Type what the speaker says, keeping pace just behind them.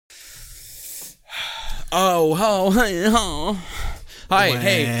Oh, ho, hey, ho. Hi,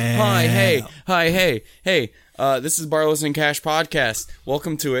 hey, hi, hey, hi, hey. This is Barlow's and Cash podcast.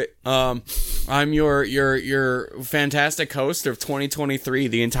 Welcome to it. I'm your fantastic host of 2023.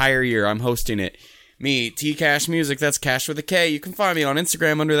 The entire year, I'm hosting it. Me, T Cash Music. That's Cash with a K. You can find me on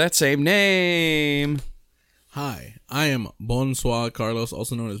Instagram under that same name. Hi, I am Bonsoir Carlos,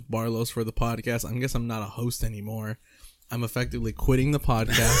 also known as Barlos for the podcast. I guess I'm not a host anymore. I'm effectively quitting the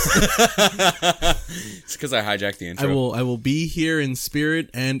podcast. It's because I hijacked the intro. I will be here in spirit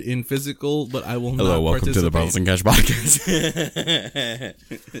and in physical, but I will Hello, not welcome to the Barlos and Cash podcast.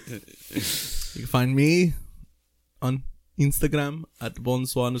 You can find me on Instagram at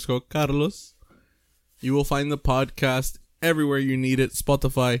Bonsoir_Carlos. You will find the podcast everywhere you need it.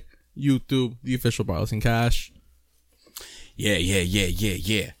 Spotify, YouTube, the official Barlos and Cash.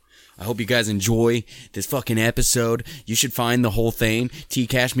 Yeah. I hope you guys enjoy this fucking episode. You should find the whole thing,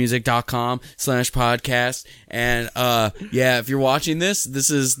 tcashmusic.com/podcast. And, if you're watching this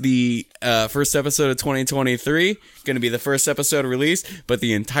is the, first episode of 2023. Gonna be the first episode released, but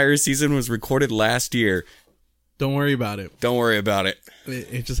the entire season was recorded last year. Don't worry about it. Don't worry about it.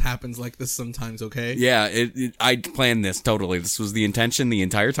 It just happens like this sometimes, okay? Yeah, I planned this totally. This was the intention the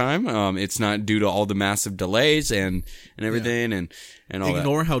entire time. It's not due to all the massive delays and everything and all that.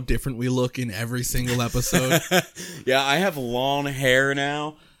 Ignore how different we look in every single episode. Yeah, I have long hair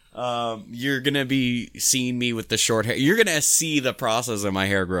now. You're gonna be seeing me with the short hair. You're gonna see the process of my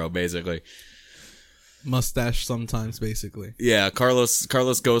hair grow, basically. Mustache sometimes, basically. Yeah, Carlos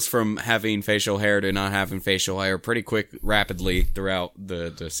goes from having facial hair to not having facial hair pretty rapidly throughout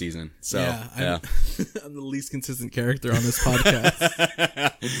the season. So yeah. I'm the least consistent character on this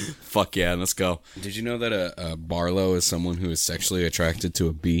podcast. Fuck yeah, let's go. Did you know that a Barlow is someone who is sexually attracted to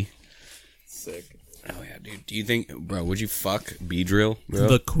a bee? Sick. Oh yeah, dude. Do you think, bro, would you fuck Beedrill, bro?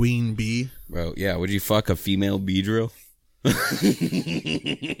 The queen bee. Bro, yeah, would you fuck a female Beedrill? Do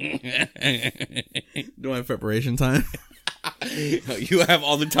I have preparation time? You have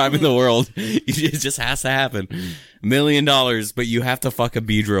all the time in the world. It just has to happen. $1 million, but you have to fuck a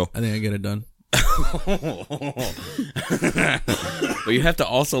Beedrill. I think I get it done. But you have to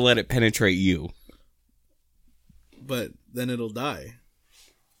also let it penetrate you. But then it'll die.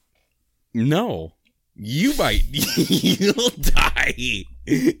 No. You'll die.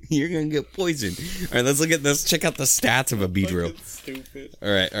 You're gonna get poisoned. All right, let's check out the stats of a Beedrill. Stupid. All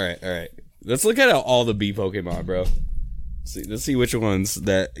right. Let's look at all the bee Pokemon, bro. Let's see which ones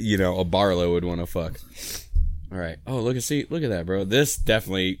that, a Barlow would want to fuck. All right. Oh, look at that, bro. This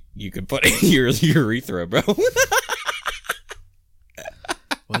definitely you could put in your urethra, bro.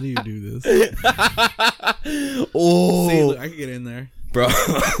 Why do you do this? Oh, see, look, I can get in there, bro.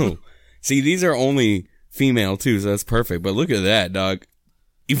 See, these are only female too, so that's perfect. But look at that, dog.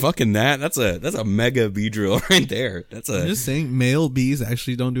 You fucking that? That's a mega Beedrill right there. I'm just saying, male bees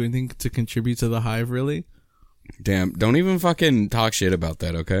actually don't do anything to contribute to the hive, really. Damn, don't even fucking talk shit about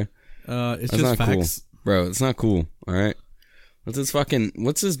that, okay? It's that's just not facts. Cool. Bro, it's not cool, alright? What's this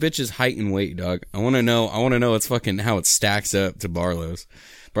bitch's height and weight, dog? I wanna know it's fucking how it stacks up to Barlow's.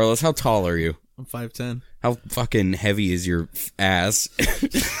 Barlow's, how tall are you? I'm 5'10". How fucking heavy is your ass?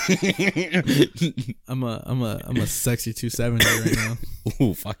 I'm a sexy 270 right now.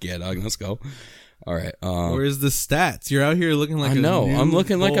 Ooh, fuck yeah, dog. Let's go. All right. Where's the stats? You're out here looking like I'm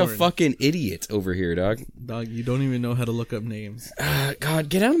looking like a fucking idiot over here, dog. Dog, you don't even know how to look up names. God,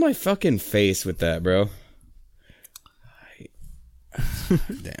 get out of my fucking face with that, bro.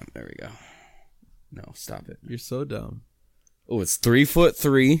 Damn, there we go. No, stop it. You're so dumb. Oh, it's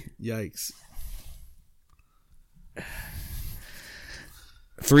 3'3". Yikes.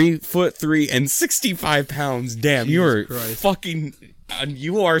 3'3" and 65 pounds. Damn, Jesus you are Christ. fucking.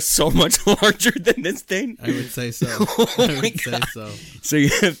 You are so much larger than this thing. I would say so. I would say so. So you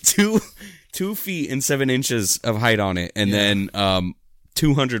have 2 feet and 7 inches of height on it, and then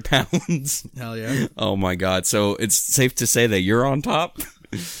 200 pounds. Hell yeah. Oh my god. So it's safe to say that you're on top?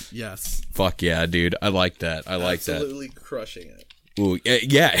 Yes. Fuck yeah, dude. I like that. Absolutely crushing it. Ooh,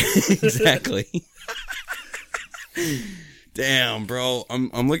 yeah, exactly. Damn, bro.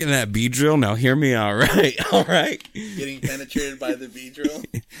 I'm looking at that Beedrill. Now hear me out, right? All right. Getting penetrated by the Beedrill?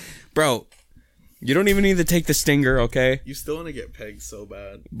 Bro, you don't even need to take the stinger, okay? You still want to get pegged so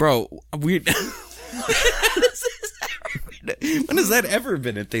bad. Bro, when has that ever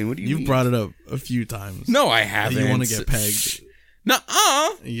been a thing? What do you mean? You've brought it up a few times. No, I haven't. You want to get pegged.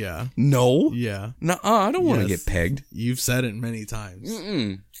 Nuh-uh. Yeah. No. Yeah. Nuh-uh. I don't want to get pegged. You've said it many times.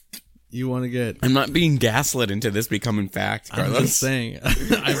 Mm-mm. You want to get... I'm not being gaslit into this becoming fact, Carlos. I'm just saying.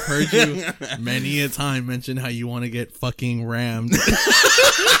 I've heard you many a time mention how you want to get fucking rammed.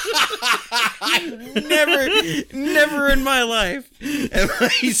 never in my life have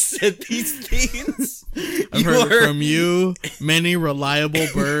I said these things. I've heard it from you, many reliable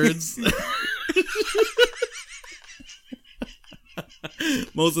birds.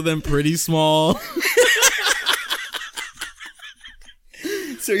 Most of them pretty small.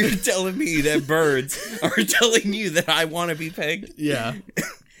 So you're telling me that birds are telling you that I want to be pegged? Yeah.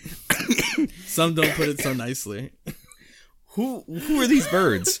 Some don't put it so nicely. Who are these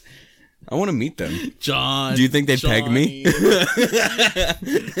birds? I want to meet them. John. Do you think they'd peg me?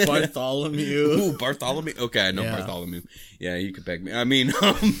 Bartholomew. Ooh, Bartholomew. Okay, I know Bartholomew. Yeah, you could peg me. I mean,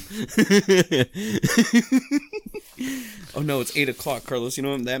 oh no, it's 8:00, Carlos. You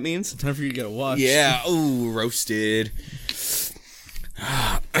know what that means? Time for you to get a watch. Yeah. Ooh, roasted.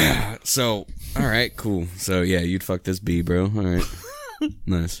 So, all right, cool. So yeah, you'd fuck this bee, bro. All right,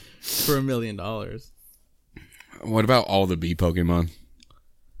 nice. For $1 million. What about all the bee Pokemon?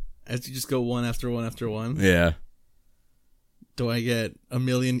 As you just go one after one after one. Yeah. Do I get $1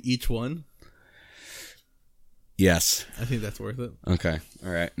 million each one? Yes. I think that's worth it. Okay.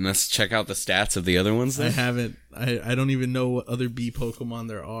 All right. And let's check out the stats of the other ones then. I haven't. I don't even know what other bee Pokemon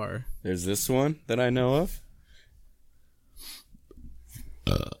there are. There's this one that I know of.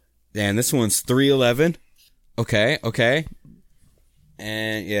 And this one's 311. Okay.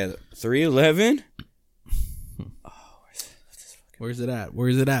 And yeah, 311. Where's it at?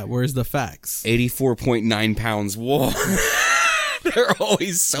 Where's the facts? 84.9 pounds. Whoa. They're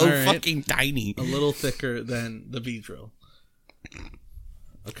always so right. fucking tiny. A little thicker than the Beedrill.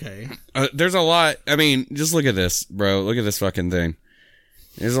 Okay. There's a lot. I mean, just look at this, bro. Look at this fucking thing.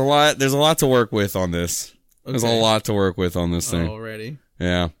 There's a lot to work with on this. There's a lot to work with on this thing. Already.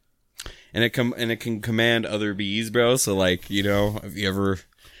 Yeah. And it can command other bees, bro. So like, you know, if you ever,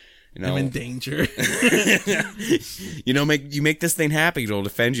 you know, I'm in danger. you know, make this thing happy. It'll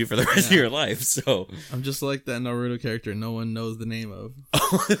defend you for the rest of your life. So I'm just like that Naruto character no one knows the name of.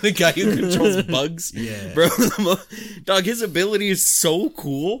 The guy who controls bugs. Yeah, bro. Dog, his ability is so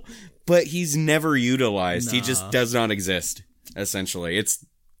cool, but he's never utilized. Nah. He just does not exist. Essentially, it's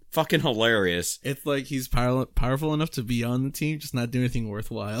fucking hilarious. It's like he's powerful enough to be on the team, just not do anything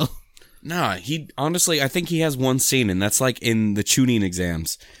worthwhile. Nah, I think he has one scene, and that's like in the Chunin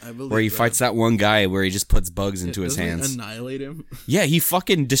exams, where he fights that one guy where he just puts bugs into his hands. Annihilate him. Yeah, he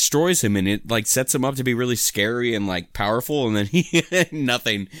fucking destroys him, and it like sets him up to be really scary and like powerful, and then he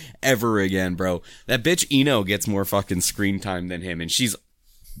nothing ever again, bro. That bitch Ino gets more fucking screen time than him, and she's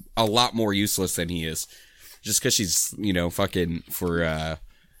a lot more useless than he is, just because she's, you know, fucking for what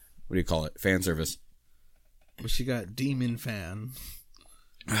do you call it, fan service. But she got Demon Fan.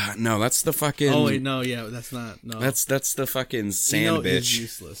 No, that's the fucking. Oh wait, no, yeah, that's not. No, that's the fucking sand Ino bitch. Is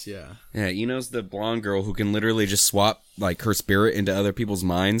useless, yeah. Yeah, Ino's the blonde girl who can literally just swap like her spirit into other people's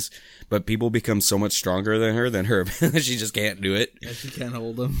minds, but people become so much stronger than her that she just can't do it. Yeah, she can't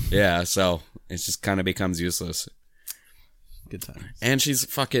hold them. Yeah, so it just kind of becomes useless. Good times. And she's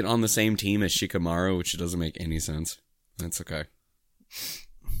fucking on the same team as Shikamaru, which doesn't make any sense. That's okay.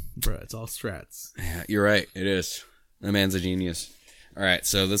 Bruh, it's all strats. Yeah, you're right. It is. That man's a genius. All right,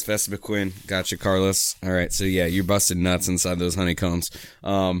 so this Vespiquen, gotcha, Carlos. All right, so yeah, you're busted nuts inside those honeycombs.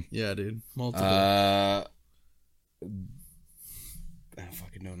 Yeah, dude, multiple. I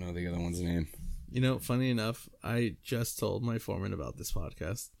fucking don't know the other one's name. You know, funny enough, I just told my foreman about this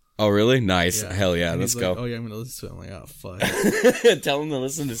podcast. Oh, really? Nice. Yeah. Hell yeah, and let's he's go. like, oh yeah, I'm gonna listen to it. I'm like, oh fuck. Tell him to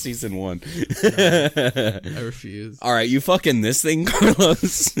listen to season 1. I refuse. All right, you fucking this thing,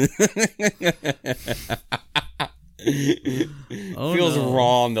 Carlos. Oh, Feels no.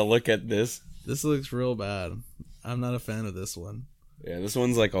 wrong to look at this. This looks real bad. I'm not a fan of this one. Yeah, this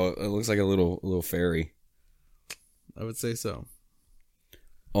one's like it looks like a little fairy. I would say so.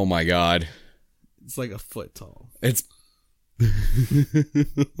 Oh my god. It's like a foot tall. It's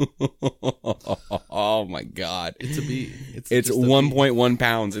oh my god. It's a bee. It's just a 1.1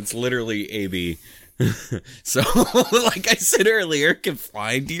 pounds. It's literally a bee. So, like I said earlier, it can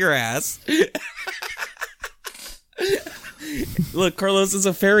fly into your ass. Look, Carlos is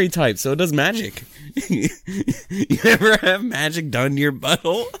a fairy type, so it does magic. You ever have magic done to your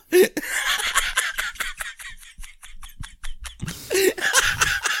butthole?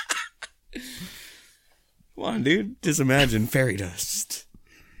 Come on, dude. Just imagine fairy dust.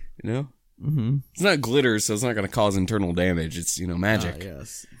 You know? Mm-hmm. It's not glitter, so it's not going to cause internal damage. It's, you know, magic.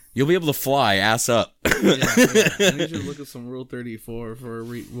 Yes. You'll be able to fly ass up. Yeah. I need you to look at some Rule 34 for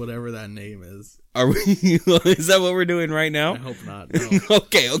whatever that name is. Are we? Is that what we're doing right now? I hope not. No.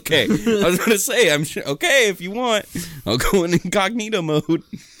 Okay. I was going to say, I'm sure. Okay, if you want, I'll go in incognito mode.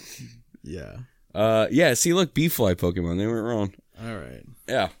 Yeah. Yeah, see, look, bee fly Pokemon. They weren't wrong. All right.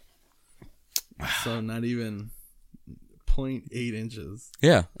 Yeah. So not even 0.8 inches.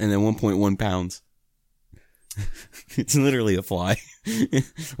 Yeah, and then 1.1 pounds. It's literally a fly.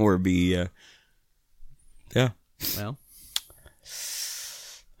 Or a bee, yeah. Yeah. Well,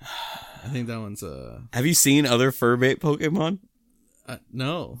 I think that one's Have you seen other fur-bait Pokemon?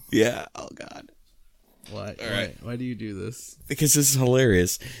 no. Yeah. Oh, God. Why? All right. Why do you do this? Because this is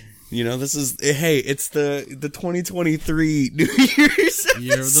hilarious. You know, this is... Hey, it's the 2023 New Year's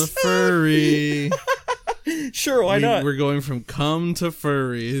Year of the furry. Sure, why not? We're going from cum to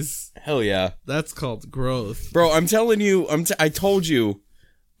furries. Hell yeah. That's called growth. Bro, I'm telling you, I told you,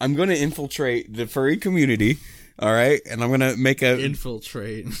 I'm going to infiltrate the furry community, all right? And I'm going to make a...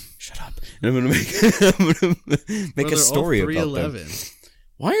 Infiltrate. Shut up. And I'm going to make a story about them.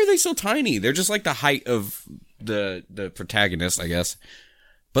 Why are they so tiny? They're just like the height of the protagonist, I guess.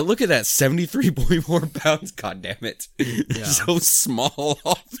 But look at that, 73.4 pounds. God damn it. Yeah. So small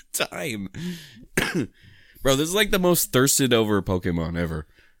all the time. Bro, this is like the most thirsted over Pokemon ever.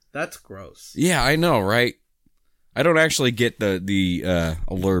 That's gross. Yeah, I know, right? I don't actually get the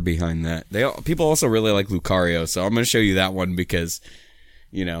allure behind that. People also really like Lucario, so I'm going to show you that one because,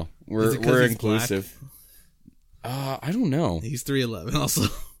 you know, we're inclusive. I don't know. He's 3'11" also.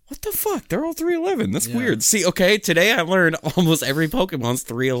 What the fuck? They're all 3'11". That's weird. See, okay, today I learned almost every Pokemon's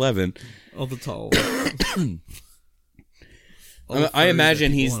 3'11". All the tall. I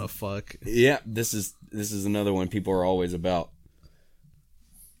imagine he's... want to fuck. Yeah, this is another one people are always about.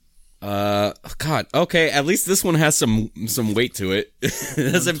 God, okay, at least this one has some weight to it.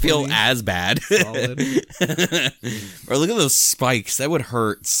 It doesn't feel as bad. Solid. Or look at those spikes. That would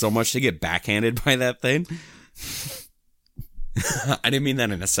hurt so much to get backhanded by that thing. I didn't mean that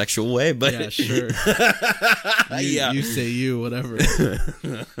in a sexual way, but... Yeah, sure. You say you, whatever.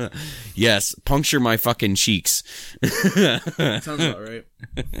 Yes, puncture my fucking cheeks. Sounds about right.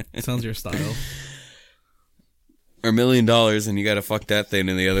 Sounds your style. Or $1 million and you gotta fuck that thing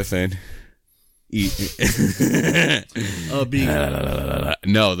and the other thing. Eat. Oh, bee.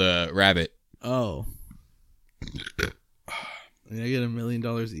 No, the rabbit. Oh. I get $1 million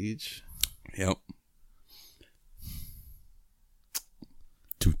each. Yep.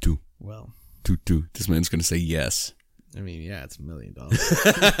 Toot. Well. Toot. This man's gonna say yes. I mean, yeah, it's $1 million.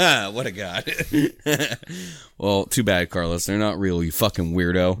 What a god. Well, too bad, Carlos. They're not real, you fucking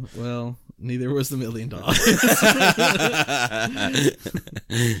weirdo. Well, neither was the $1 million.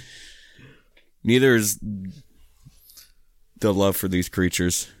 Neither is the love for these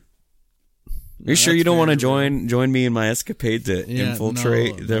creatures. Are you sure you don't want to join me in my escapade to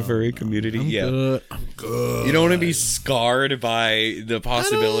infiltrate the furry community? I'm good. You don't want to be scarred by the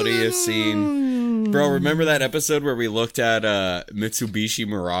possibility of seeing... Bro, remember that episode where we looked at Mitsubishi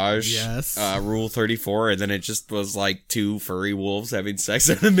Mirage? Yes. Rule 34, and then it just was like two furry wolves having sex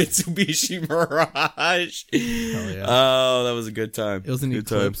in a Mitsubishi Mirage. Hell yeah. Oh, that was a good time. It was an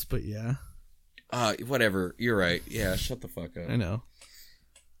eclipse, but yeah. Whatever. You're right. Yeah, shut the fuck up.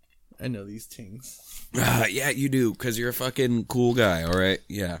 I know these things. Yeah, you do, because you're a fucking cool guy, all right?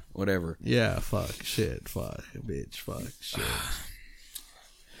 Yeah, whatever. Yeah, fuck, shit, fuck, bitch, fuck, shit.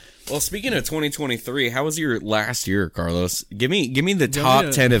 Well, speaking of 2023, how was your last year, Carlos? Give me the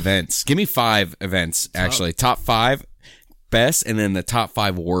top 10 events. Give me 5 events, actually. Top 5 best, and then the top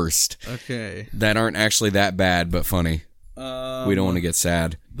 5 worst. Okay. That aren't actually that bad, but funny. We don't want to get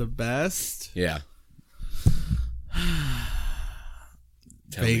sad. The best? Yeah.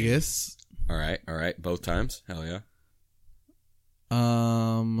 Vegas. All right. Both times. Hell yeah.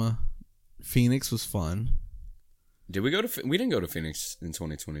 Phoenix was fun. Did we go to? We didn't go to Phoenix in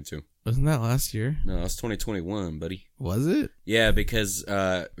 2022. Wasn't that last year? No, that was 2021, buddy. Was it? Yeah, because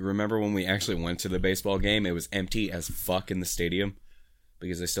remember when we actually went to the baseball game? It was empty as fuck in the stadium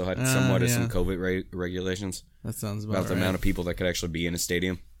because they still had somewhat of some COVID regulations. That sounds about the amount of people that could actually be in a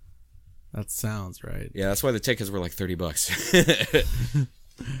stadium. That sounds right. Yeah, that's why the tickets were like $30.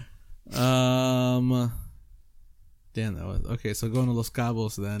 Damn, that was okay. So going to Los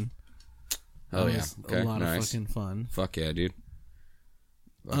Cabos then. Oh yeah, okay, a lot of fucking fun. Fuck yeah, dude.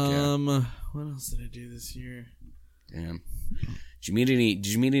 What else did I do this year? Damn. Did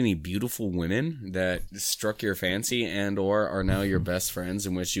you meet any beautiful women that struck your fancy and or are now your best friends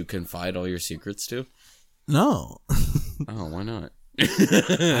in which you confide all your secrets to? No. Oh, why not?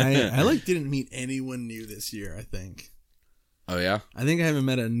 I didn't meet anyone new this year, I think. Oh yeah? I think I haven't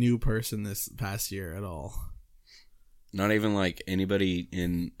met a new person this past year at all. Not even like anybody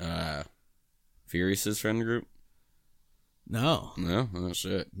in Furious's friend group? No. No? Oh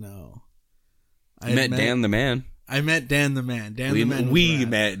shit. No. I met Dan the Man. I met Dan the Man. We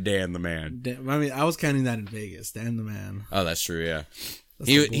met Dan the Man. I mean, I was counting that in Vegas. Dan the Man. Oh, that's true, yeah.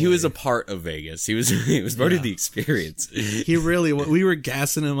 He was a part of Vegas. He was part of the experience. He really. We were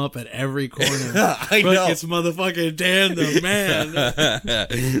gassing him up at every corner. I know. It's motherfucking Dan the man.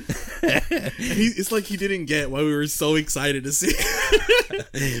 It's like he didn't get why we were so excited to see.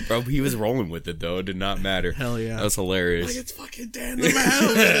 Bro, he was rolling with it though. It did not matter. Hell yeah, that was hilarious. Like, it's fucking Dan the man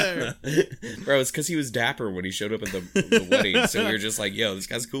over there. Bro, it's because he was dapper when he showed up at the wedding. So we were just like, yo, this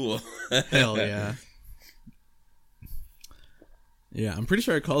guy's cool. Hell yeah. Yeah, I'm pretty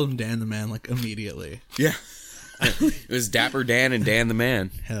sure I called him Dan the man like immediately. Yeah. It was Dapper Dan and Dan the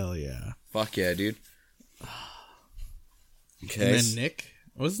man. Hell yeah. Fuck yeah, dude. Okay. And then Nick.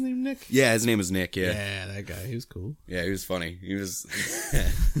 What was his name, Nick? Yeah, his name was Nick, yeah. Yeah, that guy. He was cool. Yeah, he was funny. He was...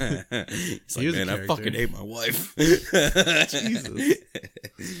 He's like, was man, I fucking hate my wife. Jesus.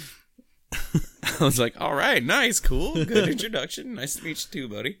 I was like, all right, nice, cool, good introduction. Nice to meet you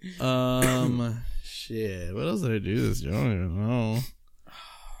too, buddy. Shit. What else did I do this year? I don't even know.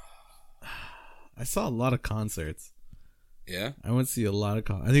 I saw a lot of concerts. Yeah? I went to see a lot of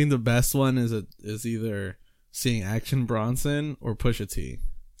I think the best one is either seeing Action Bronson or Pusha T.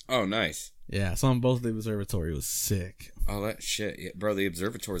 Oh, nice. Yeah, so on both the Observatory. It was sick. Oh, that shit. Yeah, bro, the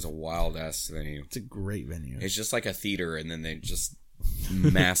Observatory is a wild-ass venue. It's a great venue. It's just like a theater, and then they just...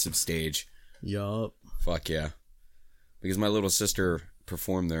 massive stage. Yup. Fuck yeah. Because my little sister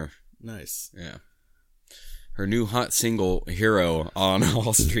performed there. Nice. Yeah. Her new hot single, Hero, on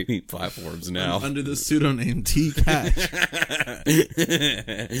all streaming platforms now. Under the pseudonym T Cash.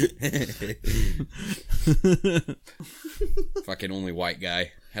 Fucking only white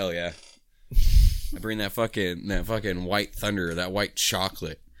guy. Hell yeah. I bring that fucking white thunder, that white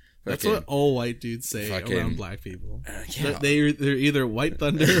chocolate. That's what all white dudes say fucking, around black people. Yeah. They're either white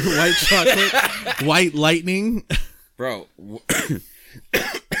thunder, white chocolate, white lightning. Bro.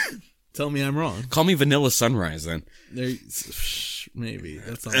 Tell me I'm wrong. Call me Vanilla Sunrise then. Maybe.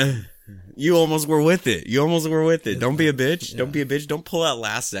 That's all. You almost were with it. Don't be a bitch. Yeah. Don't be a bitch. Don't pull out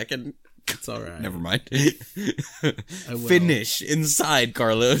last second. It's all right. Never mind. Finish inside,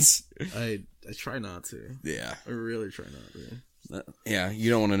 Carlos. I try not to. Yeah. I really try not to. Yeah, you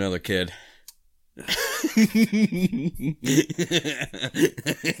don't want another kid.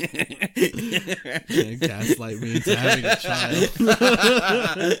 Gaslight me into having a child.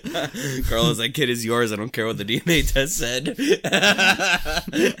 Carlos, that kid is yours. I don't care what the DNA test said.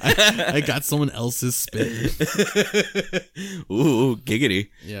 I got someone else's spit. Ooh, giggity.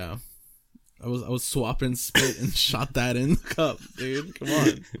 Yeah. I was swapping spit and shot that in the cup, dude. Come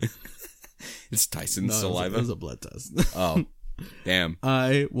on. It's Tyson's saliva. It was a blood test. Oh. Damn.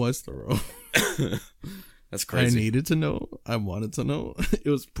 I was thorough. That's crazy. I needed to know. I wanted to know. It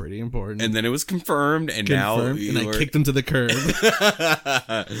was pretty important. And then it was confirmed, and now I kicked them to the curb.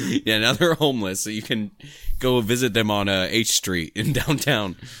 Yeah, now they're homeless, so you can go visit them on H Street in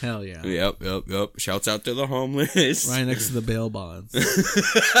downtown. Hell yeah. Yep. Shouts out to the homeless. Right next to the bail bonds.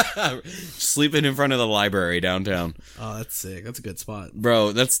 Sleeping in front of the library downtown. Oh, that's sick. That's a good spot.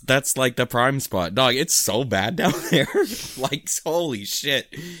 Bro, that's like the prime spot. Dog, it's so bad down there. Like, holy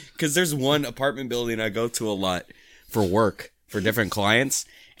shit. Because there's one apartment building I go to a lot for work for different clients,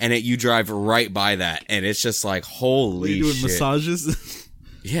 and you drive right by that, and it's just like, holy shit. You doing massages?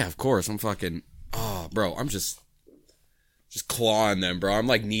 Yeah, of course. I'm fucking, bro, I'm just clawing them, bro. I'm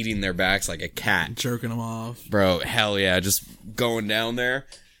like kneading their backs like a cat. Jerking them off. Bro, hell yeah. Just going down there.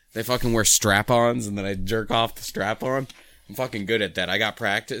 They fucking wear strap-ons, and then I jerk off the strap-on. I'm fucking good at that. I got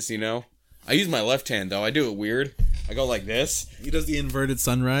practice, you know? I use my left hand, though. I do it weird. I go like this. He does the inverted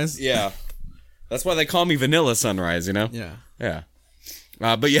sunrise? Yeah. That's why they call me Vanilla Sunrise, you know? Yeah. Yeah.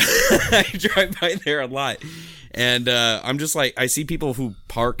 But yeah, I drive by there a lot. And I'm just like, I see people who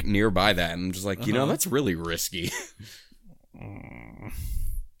park nearby that, and I'm just like, you know, that's really risky.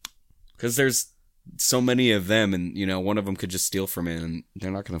 Because there's so many of them, and, you know, one of them could just steal from it, and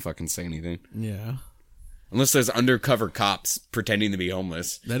they're not going to fucking say anything. Yeah. Unless there's undercover cops pretending to be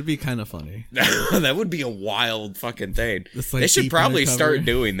homeless. That'd be kind of funny. That would be a wild fucking thing. Like they should probably start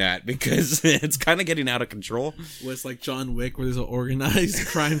doing that, because it's kind of getting out of control. Well, it's like John Wick, where there's an organized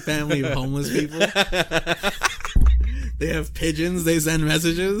crime family of homeless people. They have pigeons. They send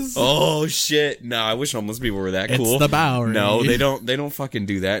messages. Oh shit! No, I wish homeless people were that cool. It's the Bowery. No, they don't. They don't fucking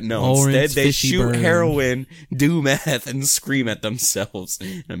do that. No, Lawrence instead they shoot Fishburne. heroin, do meth, and scream at themselves.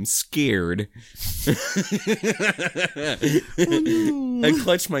 I'm scared. I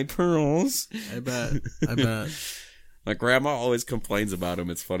clutch my pearls. I bet. My grandma always complains about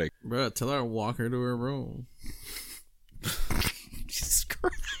him. It's funny. Bro, tell her to walk her to her room. Jesus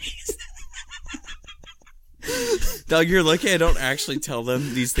Christ. Doug, you're lucky I don't actually tell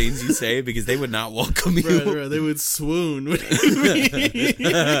them these things you say because they would not welcome you. Right, they would swoon.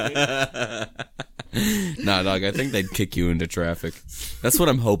 Nah, dog, I think they'd kick you into traffic. That's what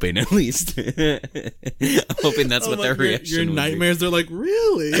I'm hoping, at least. I'm hoping that's what their reaction Your would nightmares, they're like,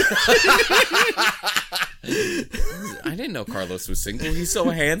 really? I didn't know Carlos was single. He's so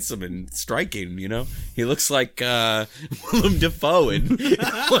handsome and striking, you know? He looks like Willem Dafoe in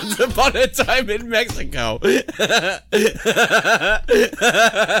Once Upon a Time in Mexico.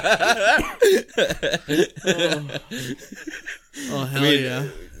 Oh, hell yeah.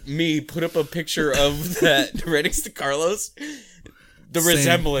 Me put up a picture of that right next to Carlos. The Same.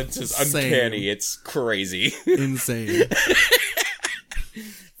 resemblance is uncanny. Same. It's crazy. Insane.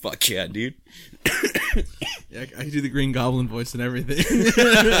 Fuck yeah, dude. Yeah, I do the Green Goblin voice and everything.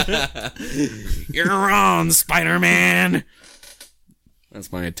 You're wrong, Spider-Man.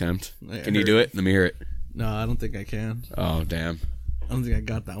 That's my attempt. Can you do it? Let me hear it. No, I don't think I can. Oh, damn. I don't think I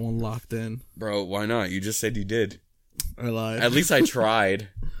got that one locked in. Bro, why not? You just said you did. I lied. At least I tried.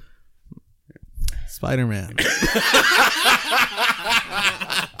 Spider-Man.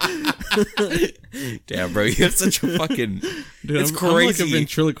 Damn, bro, you have such a fucking... Dude, it's I'm crazy. like a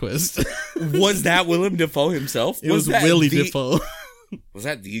ventriloquist. Was that Willem Dafoe himself? It was Willie Dafoe. Was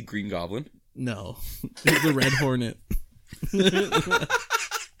that the Green Goblin? No. It was the Red Hornet.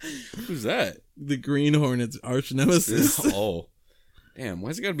 Who's that? The Green Hornet's arch nemesis. Oh. Damn,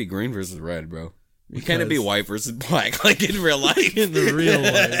 why's it gotta be green versus red, bro? You can't be white versus black, like in real life. In the real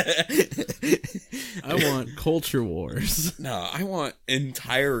life. I want culture wars. No, I want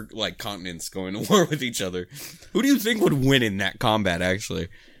entire, like, continents going to war with each other. Who do you think would win in that combat, actually?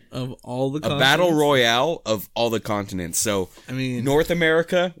 Of all the A continents? battle royale of all the continents. So, I mean, North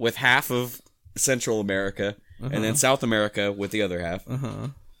America with half of Central America, and then South America with the other half.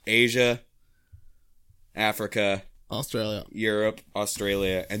 Asia, Africa, Australia, Europe,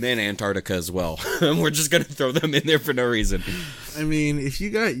 Australia, and then Antarctica as well. We're just gonna throw them in there for no reason. I mean, if you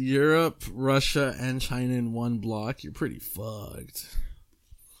got Europe, Russia, and China in one block, you're pretty fucked.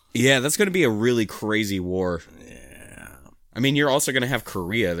 Yeah, that's gonna be a really crazy war. Yeah. I mean, you're also gonna have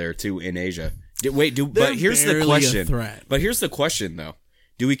Korea there too in Asia. But here's the barely a question. threat. But here's the question, though: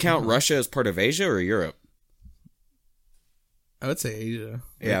 do we count Russia as part of Asia or Europe? I would say Asia.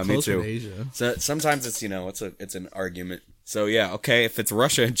 Yeah, me Closer too. to Asia. So sometimes it's it's an argument. So yeah, okay, if it's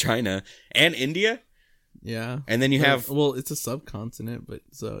Russia and China and India, Yeah. and then you have Well, it's a subcontinent, but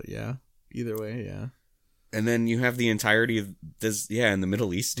so, yeah. Either way, yeah. and then you have the entirety of this, in the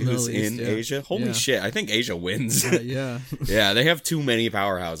Middle East who's Middle East, in yeah. Asia. Holy Yeah. shit, I think Asia wins. Yeah. Yeah, they have too many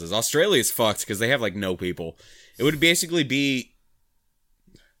powerhouses. Australia's fucked because they have like no people. It would basically be,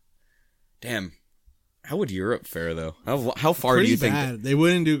 damn. How would Europe fare though? How far Pretty do you think? bad. They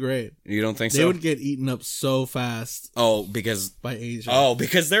wouldn't do great. You don't think They so? would get eaten up so fast Oh, because by Asia.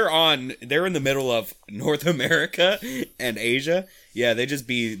 because they're in the middle of North America and Asia. Yeah, they just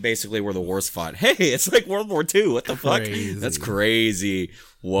be basically where the wars fought. Hey, it's like World War II. What the Crazy. fuck? That's crazy.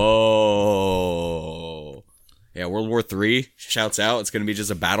 Whoa. Yeah, World War III shouts out. It's gonna be just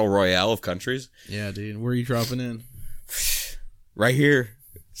a battle royale of countries. Yeah, dude. Where are you dropping in? Right here.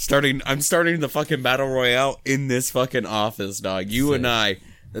 I'm starting the fucking battle royale in this fucking office, dog. You Sick. and I.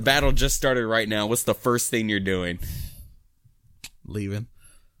 The battle just started right now. What's the first thing you're doing? Leaving.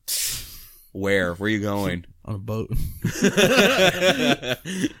 Where? Where are you going? On a boat.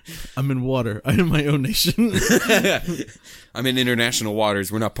 I'm in water. I'm in my own nation. I'm in international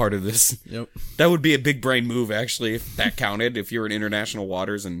waters. We're not part of this. Yep. That would be a big brain move, actually, if that counted. If you were in international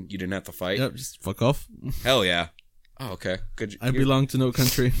waters and you didn't have to fight. Yep. Just fuck off. Hell yeah. Oh, okay. Good. I belong to no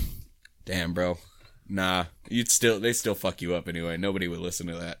country. Damn, bro. Nah. They still fuck you up anyway. Nobody would listen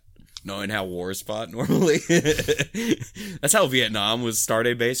to that. Knowing how wars fought normally. That's how Vietnam was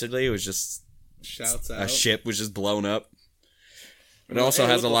started, basically. It was just Shouts a ship was just blown up. It also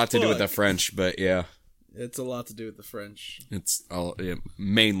hey, has a what the lot to do with the fuck? French, but yeah. It's a lot to do with the French. It's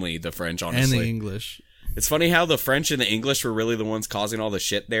mainly the French, And honestly. the English. It's funny how the French and the English were really the ones causing all the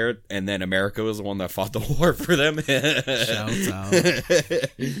shit there, and then America was the one that fought the war for them. Shouts out.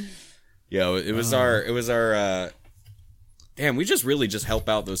 Yo, it was our damn, we just really just help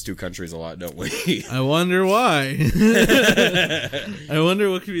out those two countries a lot, don't we? I wonder why. I wonder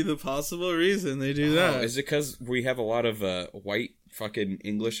what could be the possible reason they do that. Is it because we have a lot of white fucking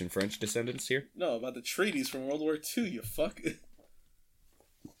English and French descendants here? No, about the treaties from World War II, you fuck.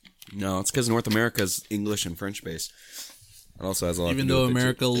 No, it's because North America's English and French based. It also has a lot Even to do though with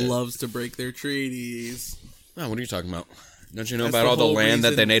America it. loves to break their treaties. Oh, what are you talking about? Don't you know That's about the all the whole land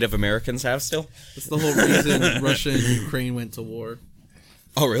that the reason- Native Americans have still? That's the whole reason Russia and Ukraine went to war.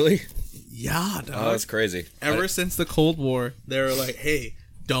 Oh, really? Yeah, dog. Oh, that's crazy. Ever since the Cold War, they were like, hey,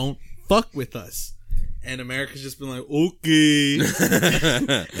 don't fuck with us. And America's just been like, okay.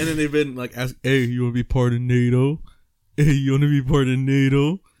 And then they've been like, hey, you want to be part of NATO? Hey, you want to be part of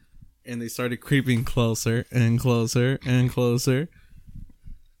NATO? And they started creeping closer and closer and closer.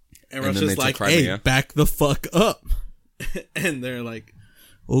 And Russia's like, hey, back the fuck up. And they're like,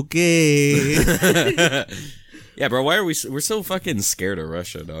 okay. Yeah, bro, why are we're so fucking scared of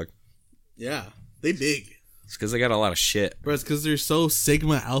Russia, dog? Yeah, they big. It's because they got a lot of shit. Bro, it's because they're so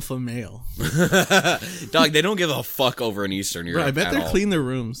Sigma alpha male. Dog, they don't give a fuck over in Eastern Europe. Bro, I bet they clean their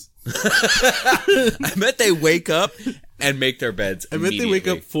rooms. I bet they wake up and make their beds. I bet they wake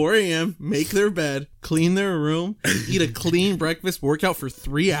up 4 a.m., make their bed, clean their room, eat a clean breakfast, work out for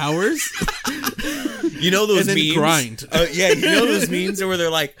 3 hours. You know those and then memes? Grind. Yeah, you know those memes where they're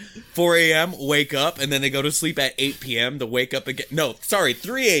like 4 a.m., wake up, and then they go to sleep at 8 p.m. to wake up again. No, sorry,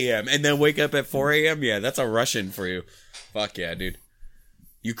 3 a.m. and then wake up at 4 a.m. Yeah, that's a Russian for you. Fuck yeah, dude.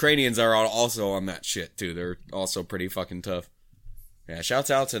 Ukrainians are also on that shit, too. They're also pretty fucking tough. Yeah,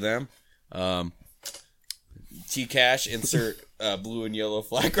 shouts out to them. T-Cash, insert blue and yellow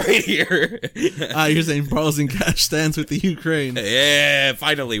flag right here. You're saying Balls and Cash stands with the Ukraine. Yeah,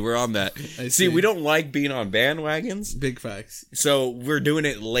 finally, we're on that. See, we don't like being on bandwagons. Big facts. So we're doing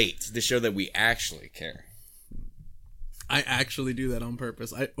it late to show that we actually care. I actually do that on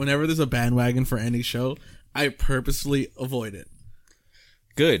purpose. Whenever there's a bandwagon for any show, I purposely avoid it.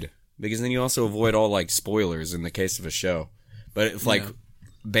 Good, because then you also avoid all like spoilers in the case of a show. But if like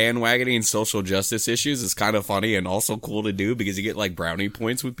bandwagoning and social justice issues is kind of funny and also cool to do because you get like brownie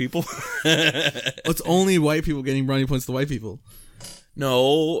points with people. It's only white people getting brownie points to white people.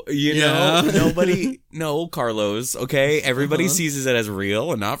 No, you know, nobody. No, Carlos. Okay, everybody sees it as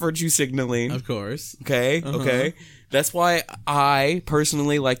real and not virtue signaling. Of course. Okay, okay. That's why I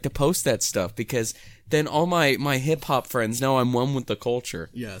personally like to post that stuff because then all my hip hop friends know I'm one with the culture.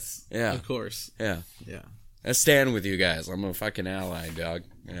 Yes. Yeah. Of course. Yeah. Yeah. I stand with you guys. I'm a fucking ally, dog.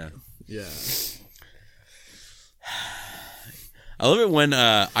 Yeah. Yeah. I love it when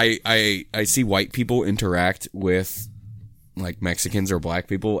I see white people interact with like Mexicans or black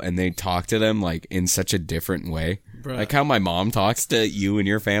people and they talk to them like in such a different way. Bruh. Like how my mom talks to you and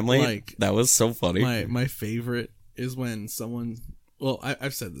your family. Like, that was so funny. My favorite is when someone, well,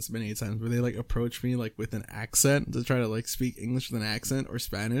 I've said this many times, where they like approach me like with an accent to try to like speak English with an accent or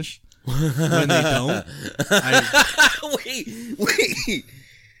Spanish. When they don't, wait.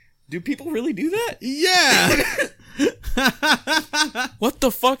 Do people really do that? Yeah. What the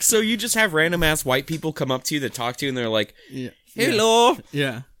fuck? So you just have random ass white people come up to you that talk to you and they're like, "Hello."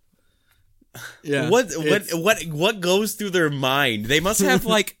 Yeah. Yeah. What goes through their mind? They must have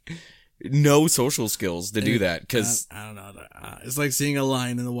like no social skills to do that because I don't know. It's like seeing a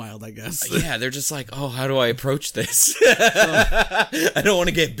lion in the wild, I guess. Yeah, they're just like, oh, how do I approach this? I don't want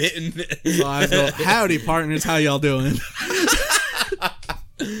to get bitten. So I go, howdy, partners. How y'all doing?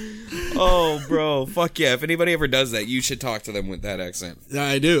 Oh, bro, fuck yeah! If anybody ever does that, you should talk to them with that accent. Yeah,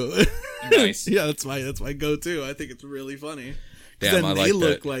 I do. Nice. Yeah, that's my go-to. I think it's really funny. Damn, then I like they that.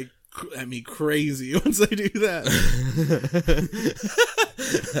 look like crazy once they do that.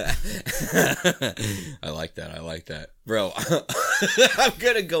 I like that, bro. I'm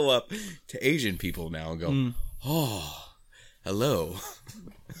gonna go up to Asian people now and go, oh, hello.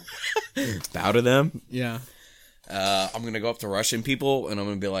 Bow to them. Yeah. I'm gonna go up to Russian people and I'm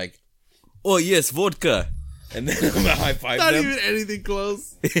gonna be like, oh yes, vodka, and then I'm gonna high five them. Not even anything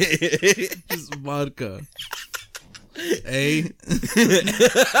close. Just vodka. Hey.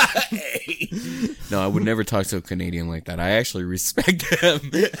 No, I would never talk to a Canadian like that. I actually respect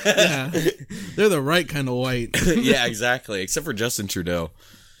them. Yeah. They're the right kind of white. Yeah, exactly. Except for Justin Trudeau.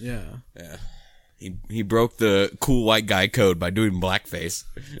 Yeah. Yeah. He broke the cool white guy code by doing blackface.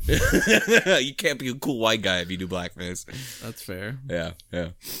 You can't be a cool white guy if you do blackface. That's fair. Yeah, yeah.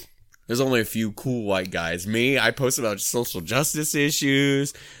 There's only a few cool white guys. Me, I post about social justice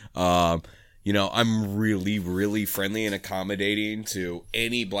issues. You know, I'm really, really friendly and accommodating to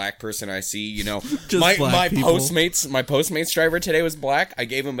any black person I see. You know, my Postmates driver today was black. I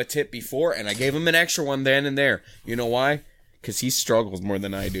gave him a tip before, and I gave him an extra one then and there. You know why? Because he struggles more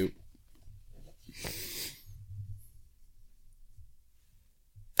than I do.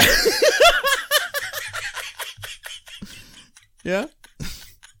 Yeah.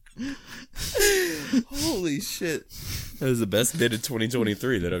 Holy shit. That was the best bit of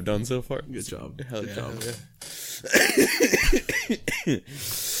 2023 that I've done so far. Good job. Hell yeah. Job.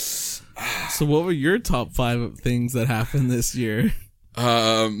 So what were your top 5 things that happened this year?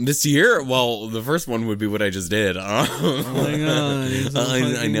 This year, well, the first one would be what I just did. Oh my god!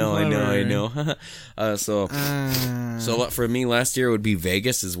 I know. So for me, last year would be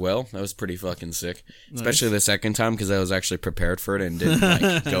Vegas as well. That was pretty fucking sick, especially the second time because I was actually prepared for it and didn't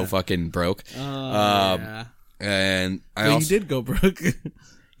like go fucking broke. Yeah. And you did go broke.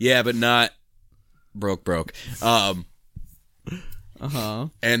 Yeah, but not broke.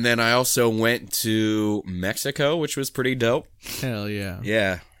 And then I also went to Mexico, which was pretty dope. Hell yeah.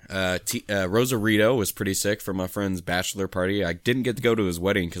 Yeah. Rosarito was pretty sick for my friend's bachelor party. I didn't get to go to his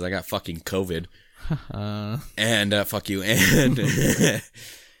wedding because I got fucking COVID. And fuck you. And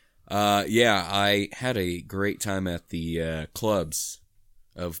yeah, I had a great time at the clubs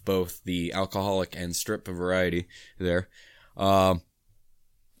of both the alcoholic and strip variety there. I'm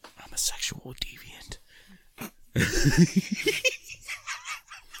a sexual deviant.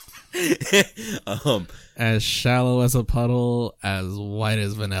 As shallow as a puddle, as white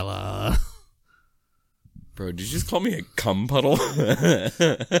as vanilla. Bro, did you just call me a cum puddle?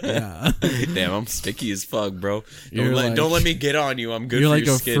 Yeah. Damn, I'm sticky as fuck, bro. Don't let me get on you. I'm good for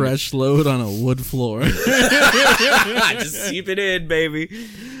your skin. You're like a fresh load on a wood floor. Just seep it in, baby.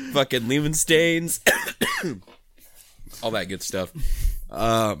 Fucking leaving stains. All that good stuff.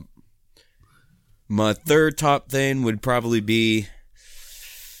 My third top thing would probably be...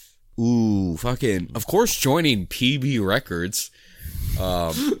 of course, joining PB Records.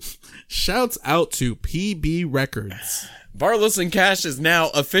 Shouts out to PB Records. Barless and Cash is now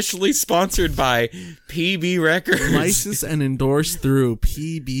officially sponsored by PB Records. Licensed and endorsed through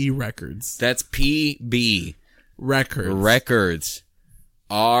PB Records. That's PB Records. Records.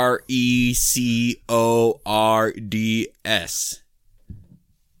 RECORDS.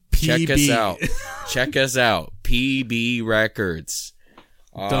 PB. Check us out. PB Records.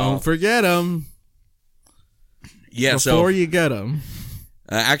 Don't forget them. Yeah, before you get them.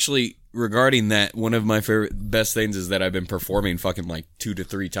 Actually, regarding that, one of my best things is that I've been performing fucking like 2 to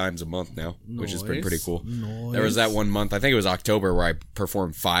 3 times a month now, which has been pretty cool. Nice. There was that one month, I think it was October, where I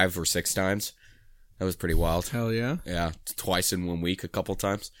performed 5 or 6 times. That was pretty wild. Hell yeah. Yeah, twice in 1 week, a couple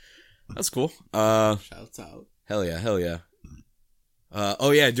times. That's cool. Shouts out. Hell yeah.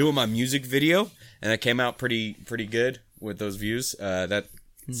 Oh yeah, doing my music video, and it came out pretty good with those views. That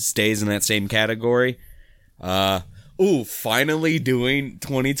stays in that same category. Finally doing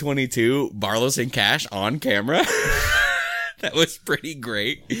 2022 Barless and Cash on camera. That was pretty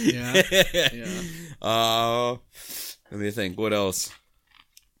great. Yeah. Let me think. What else?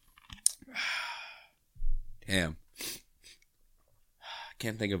 Damn. I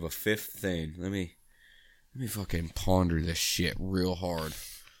can't think of a fifth thing. Let me fucking ponder this shit real hard.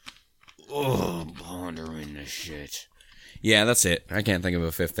 Pondering this shit. Yeah, that's it. I can't think of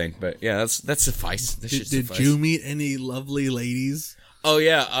a fifth thing, but yeah, that's suffice. Did you meet any lovely ladies? Oh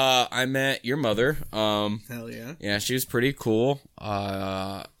yeah, I met your mother. Hell yeah. Yeah, she was pretty cool.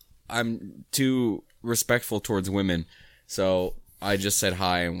 I'm too respectful towards women, so I just said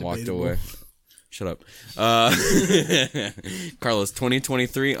hi and walked away. Shut up. Carlos,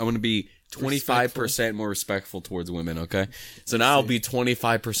 2023, I'm going to be 25% more respectful towards women, okay? So now I'll be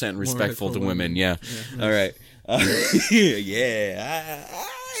 25% respectful to women. Yeah. All right. Yeah.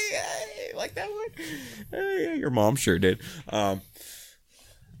 I like that one. Yeah, your mom sure did.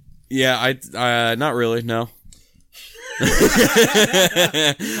 Yeah, I not really, no.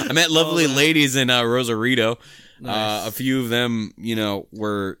 I met lovely ladies in Rosarito. Nice. A few of them,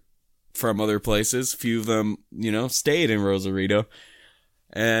 were from other places. A few of them, stayed in Rosarito.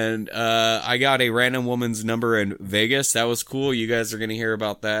 And I got a random woman's number in Vegas. That was cool. You guys are going to hear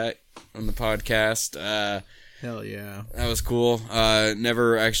about that on the podcast. Hell yeah. That was cool.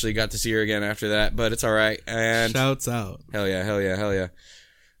 Never actually got to see her again after that, but it's all right. And shouts out. Hell yeah.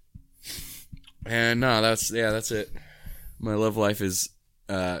 And no, that's it. My love life is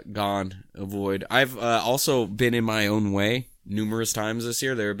gone. Avoid. I've also been in my own way numerous times this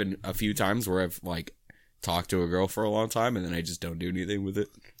year. There have been a few times where I've talked to a girl for a long time and then I just don't do anything with it.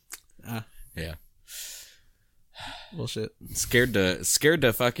 Yeah. Bullshit. Scared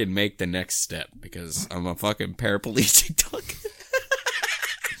to fucking make the next step because I'm a fucking paraplegic dog.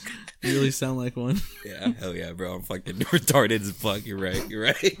 You really sound like one. Yeah, hell yeah, bro. I'm fucking retarded as fuck. You're right.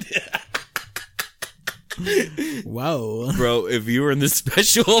 Wow. Bro, if you were in the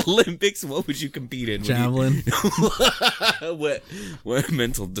Special Olympics, what would you compete in? Javelin. What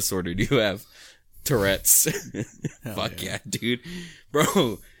mental disorder do you have? Tourette's. Fuck yeah, dude.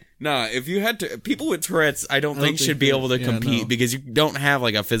 Bro, nah, if you had to... People with Tourette's, I don't think should be able to compete because you don't have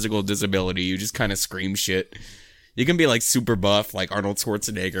a physical disability. You just kind of scream shit. You can be like super buff, like Arnold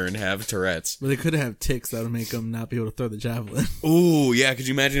Schwarzenegger, and have Tourette's. But they could have ticks that would make them not be able to throw the javelin. Ooh, yeah. Could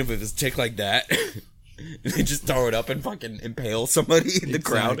you imagine if it was a tick like that? They just throw it up and fucking impale somebody in the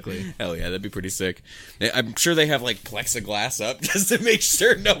crowd. Hell yeah, that'd be pretty sick. I'm sure they have like plexiglass up just to make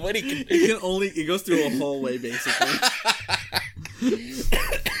sure nobody can. It goes through a hallway basically.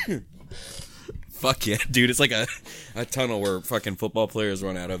 Fuck yeah, dude! It's like a tunnel where fucking football players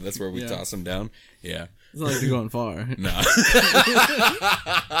run out of. That's where we toss them down. Yeah. It's not like they're going far. No.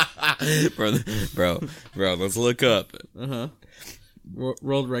 bro, let's look up.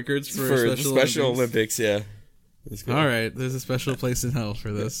 World records for Special Olympics, yeah. All right, there's a special place in hell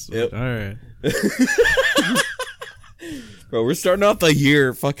for this. Yep. All right. Bro, we're starting off the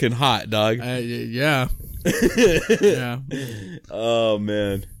year fucking hot, dog. Yeah. Yeah. Oh,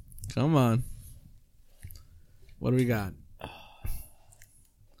 man. Come on. What do we got?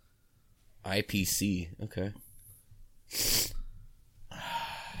 IPC. Okay.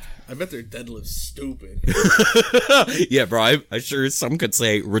 I bet their deadlift's stupid. Yeah, bro. I sure some could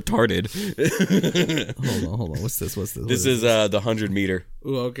say retarded. Hold on. What's this? This is the 100 meter.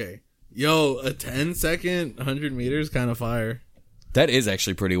 Ooh, okay. Yo, a 10-second 100 meters kind of fire. That is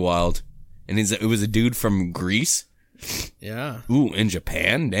actually pretty wild. And it was a dude from Greece. Yeah. Ooh, in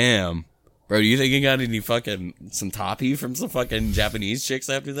Japan? Damn. Bro, do you think you got any fucking some toppy from some fucking Japanese chicks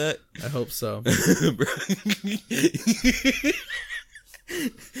after that? I hope so.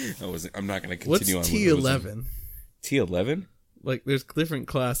 I'm not going to What's continue on. T11? T11? Like, there's different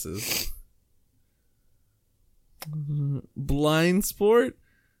classes. Blind sport?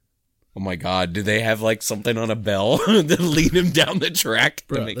 Oh my god, do they have like something on a bell to lead him down the track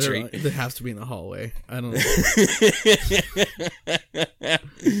to make sure? They have to be in the hallway. I don't know.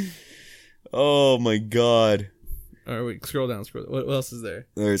 Oh my god. All right, wait, scroll down. What else is there?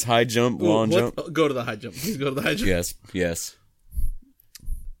 There's high jump, long jump. Go to the high jump. Please go to the high jump. Yes.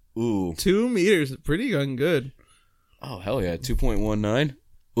 Ooh. 2 meters. Pretty good. Oh, hell yeah. 2.19.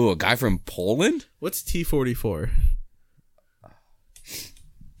 Ooh, a guy from Poland? What's T44?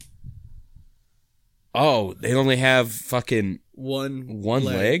 Oh, they only have fucking one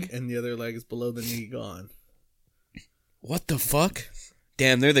leg? And the other leg is below the knee gone. What the fuck?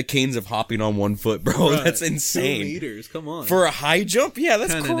 Damn, they're the kings of hopping on one foot, bro. Right. That's insane. 2 meters, come on. For a high jump? Yeah,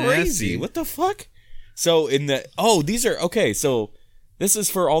 that's Kinda crazy. nasty. What the fuck? So these are, okay, so this is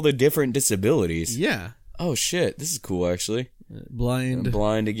for all the different disabilities. Yeah. Oh shit, this is cool actually. Blind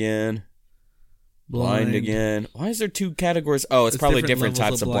again. Blind again. Why is there 2 categories? Oh, it's probably different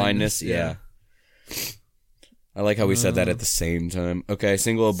types of blindness. Yeah. I like how we said that at the same time. Okay,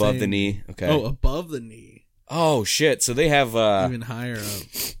 single above the knee. Okay. Oh, above the knee. Oh shit, so they have even higher up.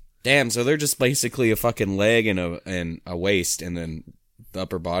 Damn, so they're just basically a fucking leg and a waist and then the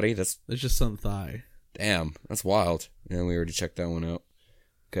upper body. There's just some thigh. Damn, that's wild. Yeah, we already checked that one out.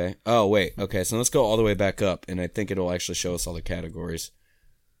 Okay. Oh, wait. Okay, so let's go all the way back up, and I think it'll actually show us all the categories.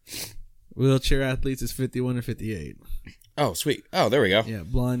 Wheelchair athletes is 51 and 58. Oh, sweet. Oh, there we go. Yeah,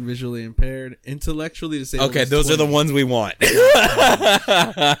 blind, visually impaired, intellectually disabled. Okay, those 20. Are the ones we want. 20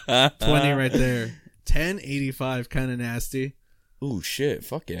 right there. 1085, kind of nasty. Ooh, shit.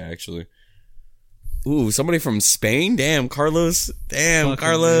 Fuck yeah, actually. Ooh, somebody from Spain? Damn, Carlos. Damn, fucking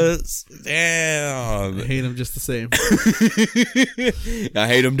Carlos. Man. Damn. I hate him just the same. I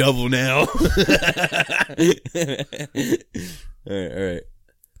hate him double now. All right.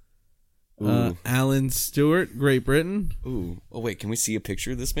 Alan Stewart, Great Britain. Ooh. Oh, wait, can we see a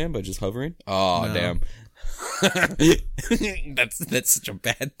picture of this man by just hovering? Oh, no. Damn. That's such a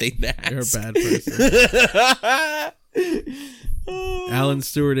bad thing to ask. You're a bad person. Alan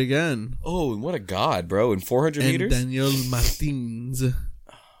Stewart again. Oh, what a god, bro. In 400 and meters? Daniel Martins.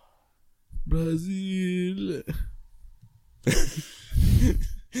 Brazil.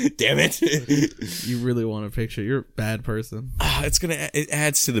 Damn it. You really want a picture. You're a bad person. It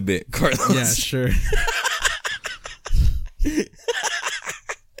adds to the bit, Carlos. Yeah, sure.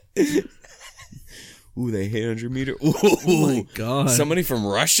 Ooh, they hit 100 meter. Ooh, oh my god. Somebody from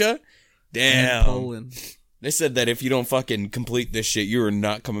Russia? Damn. And Poland. They said that if you don't fucking complete this shit, you are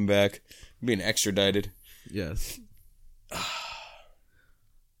not coming back. You're being extradited. Yes.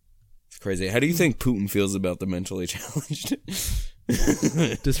 It's crazy. How do you think Putin feels about the mentally challenged?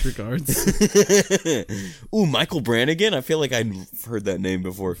 Disregards. Ooh, Michael Brannigan? I feel like I've heard that name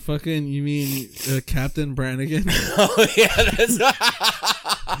before. Fucking, you mean Captain Brannigan? Oh, yeah, that's...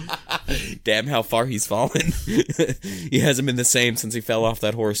 Damn, how far he's fallen. He hasn't been the same since he fell off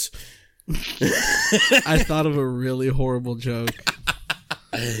that horse. I thought of a really horrible joke.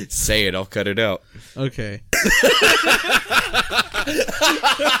 Say it, I'll cut it out. Okay.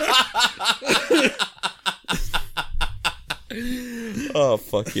 Oh,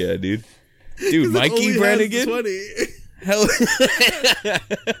 fuck yeah, dude. Dude, Mikey Brannigan? Hell.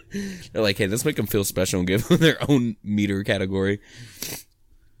 They're like, hey, let's make them feel special and give them their own meter category.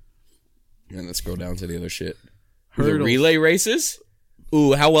 And let's scroll down to the other shit. The relay races?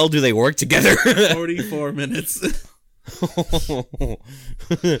 Ooh, how well do they work together? 44 minutes.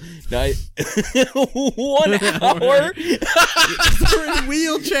 Nice. 1 hour? They're in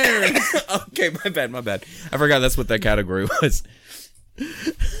wheelchairs. Okay, my bad. I forgot that's what that category was.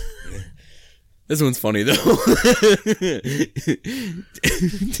 This one's funny though.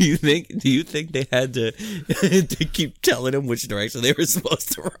 Do you think they had to keep telling him which direction they were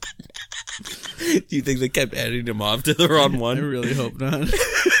supposed to run? Do you think they kept adding him off to the wrong one? I really hope not.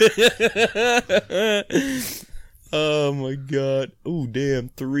 Oh my god. Oh damn,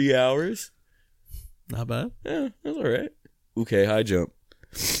 3 hours? Not bad. Yeah, that's alright. Okay, high jump.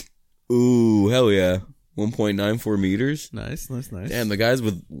 Ooh, hell yeah. 1.94 meters. Nice. Damn, the guys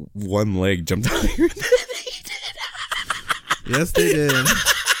with one leg jumped higher than they did. Yes, they did.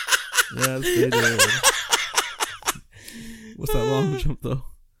 What's that long jump, though?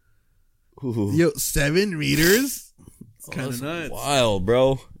 Ooh. Yo, 7 meters? It's kind of nuts. Wild,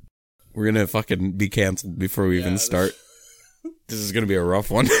 bro. We're gonna fucking be canceled before we even start. This is gonna be a rough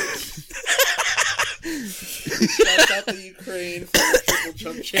one. Shout out the Ukraine for the triple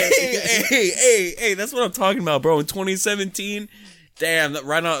jump champion. Hey, that's what I'm talking about, bro. In 2017, damn,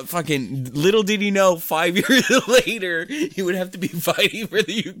 right on fucking, little did he know, 5 years later, he would have to be fighting for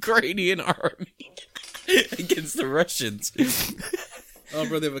the Ukrainian army against the Russians. Oh,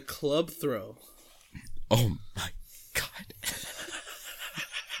 bro, they have a club throw. Oh my god.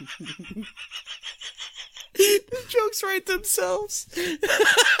 The jokes write themselves.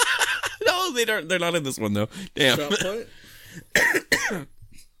 No, they don't. They're not in this one though. Damn. Drop point?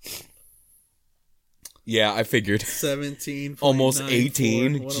 Yeah, I figured. 17. Almost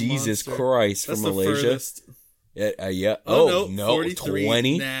 18. Jesus Christ, that's from Malaysia. Yeah. Oh no,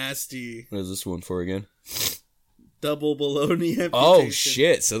 20. Nasty. What is this one for again? Double bologna amputation. Oh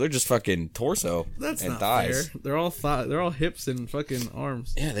shit! So they're just fucking torso That's and not thighs. fair. They're all hips and fucking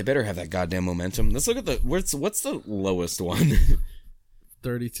arms. Yeah, they better have that goddamn momentum. Let's look at the what's the lowest one?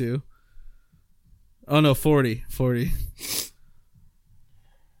 32. Oh no, 40.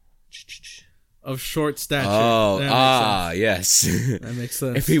 Of short stature. Oh, yes. That makes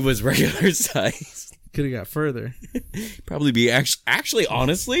sense. If he was regular size, could have got further. probably be actually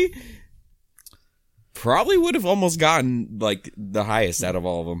honestly, probably would have almost gotten like the highest out of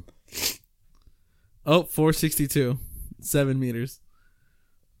all of them. Oh, 462. 7 meters.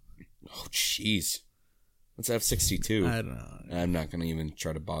 Oh, jeez. Let's have 62. I don't know. I'm not going to even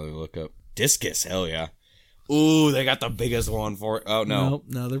try to bother to look up. Discus, hell yeah. Ooh, they got the biggest one for it. Oh, no. Nope,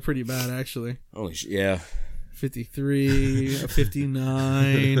 no, they're pretty bad, actually. Holy shit, yeah. 53, a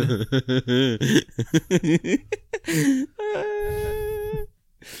 59.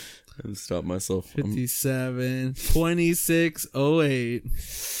 I'll stop myself. 57, 2608.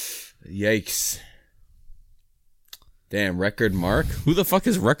 Yikes. Damn, Record Mark? Who the fuck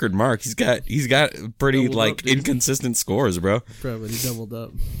is Record Mark? He's got pretty doubled like up, dude. inconsistent scores, bro. Bro, but he doubled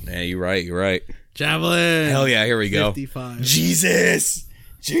up. Yeah, you're right. Javelin. Hell yeah, here we go. 55. Jesus.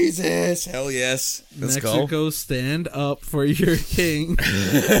 Hell yes. Let's Mexico, stand up for your king.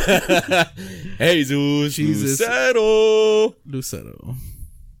 Jesus. Lucero.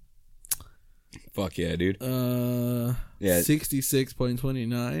 Fuck yeah, dude. Yeah.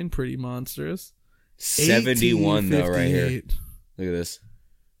 66.29. Pretty monstrous. 71 though, right here. Look at this.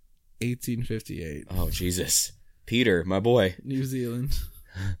 1858. Oh, Jesus. Peter, my boy. New Zealand.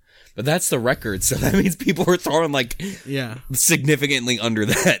 But that's the record, so that means people were throwing like significantly under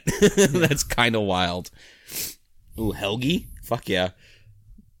that. That's kind of wild. Ooh, Helgi? Fuck yeah.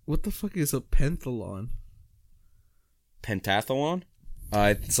 What the fuck is a pentathlon? Pentathlon?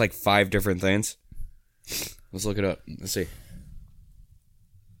 It's like 5 different things. Let's look it up. Let's see.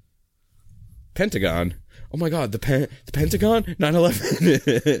 Pentagon. Oh my god, the Pentagon?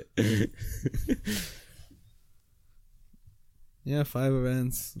 9/11. Yeah, 5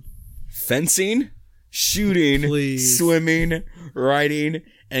 events. Fencing, shooting, swimming, riding,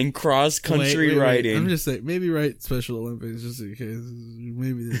 and cross-country riding. I'm just saying, maybe write Special Olympics just in case.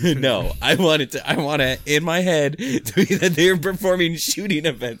 Maybe. No, I want it in my head to be that they're performing shooting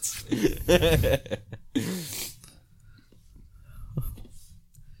events.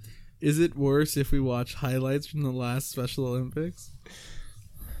 Is it worse if we watch highlights from the last Special Olympics?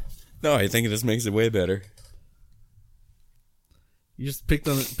 No, I think it just makes it way better. You just picked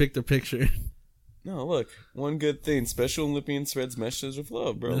a picture. No, look. One good thing. Special Olympian spreads messages of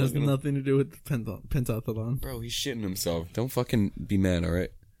love, bro. It has Look at him. nothing to do with the pentathlon. Bro, he's shitting himself. Don't fucking be mad,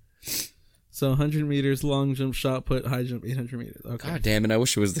 alright? So 100 meters, long jump, shot put, high jump, 800 meters. Okay. God damn it, I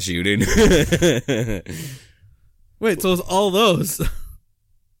wish it was the shooting. Wait, so it's all those.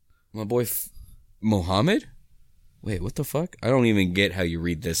 My boy Mohammed? Wait, what the fuck? I don't even get how you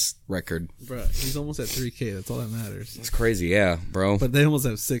read this record. Bruh, he's almost at 3K. That's all that matters. It's crazy, yeah, bro. But they almost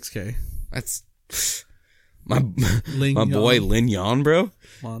have 6K. That's my Ling my boy Yan. Lin Yan, bro.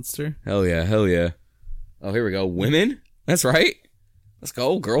 Monster. Hell yeah, hell yeah. Oh, here we go. Women? That's right. Let's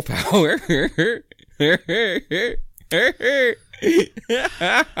go, girl power.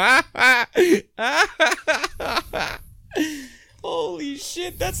 Holy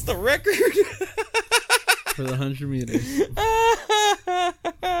shit, that's the record. For the 100 meters.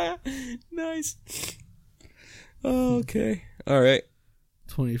 Nice. Okay. All right.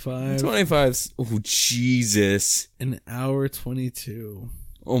 25. 25's. Oh, Jesus. An hour 22.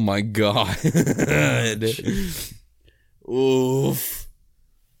 Oh, my God. Oof.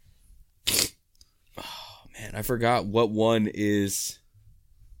 Oh, man. I forgot what one is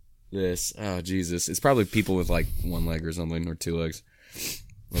this. Oh, Jesus. It's probably people with like one leg or something, or two legs.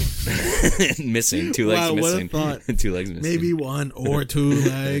 Like, missing. Two legs Wow, what a missing. thought. 2 legs missing. Maybe one or 2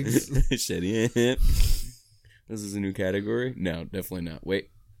 legs. Shit, yeah. This is a new category? No, definitely not.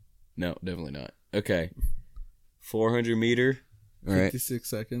 Wait. No, definitely not. Okay. 400 meter. All right. 56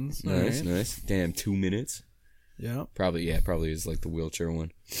 seconds. Nice, All right. nice. Damn, 2 minutes. Yeah. Probably is like the wheelchair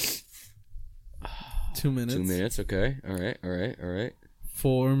one. 2 minutes. 2 minutes, okay. All right.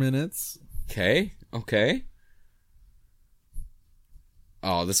 4 minutes. Okay.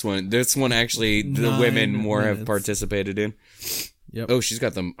 Oh, this one actually the 9 women more have minutes. participated in. Yep. Oh, she's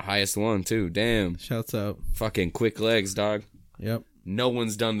got the highest one too. Damn. Shouts out. Fucking quick legs, dog. Yep. No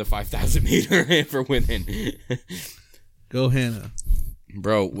one's done the 5,000 meter for women. Go Hannah.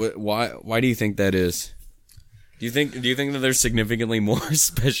 Bro, why do you think that is? Do you think that there's significantly more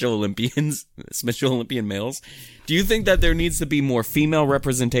Special Olympian males? Do you think that there needs to be more female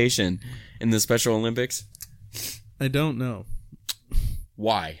representation in the Special Olympics? I don't know.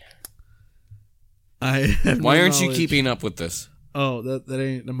 Why? I have no Why aren't you knowledge. keeping up with this? Oh, that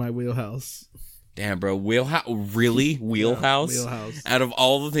ain't in my wheelhouse. Damn, bro. Wheelhouse? Really? Wheelhouse? Yeah, wheelhouse. Out of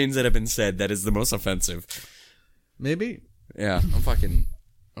all the things that have been said, that is the most offensive. Maybe Yeah, I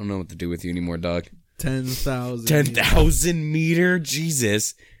don't know what to do with you anymore, dog. 10,000. 10,000 meter?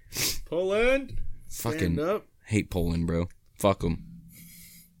 Jesus. Poland. Fucking Stand up. hate Poland, bro. Fuck them.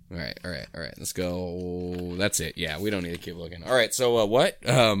 All right. Let's go. That's it. Yeah, we don't need to keep looking. All right. So what?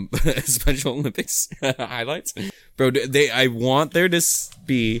 Special Olympics highlights, bro. I want there to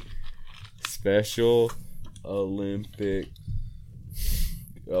be Special Olympic.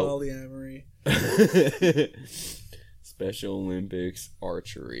 Oh. Polyamory. Special Olympics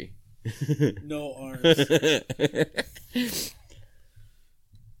archery. No arms.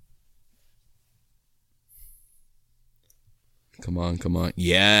 Come on.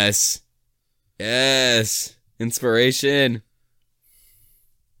 Yes. Inspiration.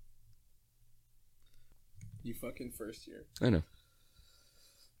 You fucking first year. I know.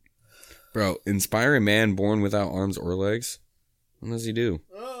 Bro, inspire a man born without arms or legs? What does he do?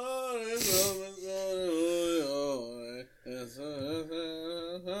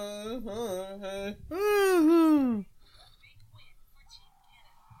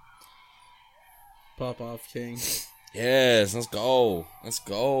 Pop off, King. Yes, let's go.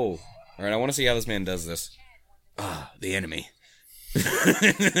 All right, I want to see how this man does this. Ah, the enemy.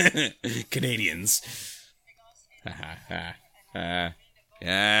 Canadians.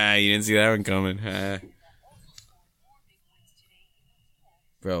 Yeah, you didn't see that one coming.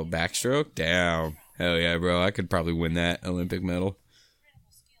 Bro, backstroke? Damn. Hell yeah, bro. I could probably win that Olympic medal.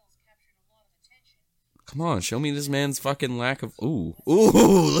 Come on, show me this man's fucking lack of... Ooh,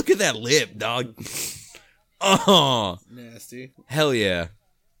 look at that lip, dog. Oh, Nasty. hell yeah.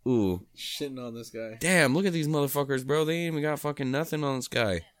 Ooh. Shitting on this guy. Damn, look at these motherfuckers, bro. They ain't even got fucking nothing on this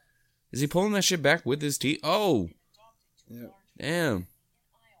guy. Is he pulling that shit back with his teeth? Oh. Yeah. Damn.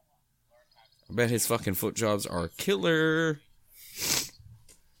 I bet his fucking foot jobs are killer.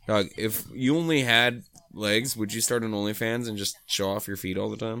 Dog, if you only had legs, would you start an OnlyFans and just show off your feet all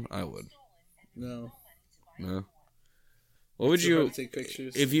the time? I would. No. No. What would So you... hard to take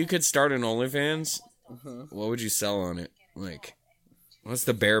pictures. If you could start an OnlyFans, Uh-huh. what would you sell on it? Like, what's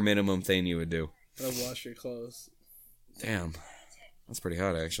the bare minimum thing you would do? I'll wash your clothes. Damn. That's pretty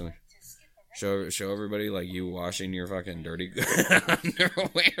hot, actually. Show everybody, like, you washing your fucking dirty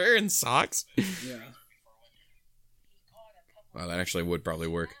underwear and socks. Yeah. Wow, that actually would probably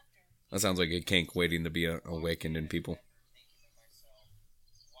work. That sounds like a kink waiting to be awakened in people.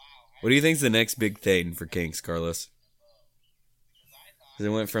 What do you think's the next big thing for kinks, Carlos? 'Cause it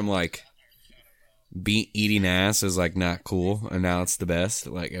went from like eating ass is like not cool, and now it's the best.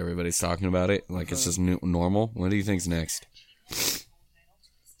 Like everybody's talking about it, like it's just normal. What do you think's next?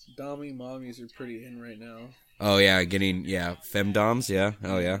 Dommy mommies are pretty in right now. Oh yeah, femdoms, yeah.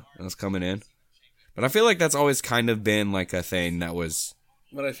 Oh yeah, that's coming in. But I feel like that's always kind of been like a thing that was.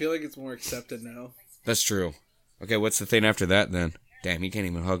 But I feel like it's more accepted now. That's true. Okay, what's the thing after that then? Damn, you can't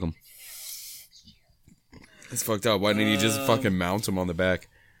even hug him. It's fucked up. Why didn't you just fucking mount him on the back?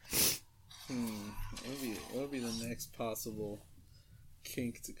 What would be the next possible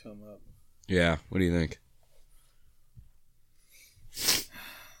kink to come up? Yeah, what do you think?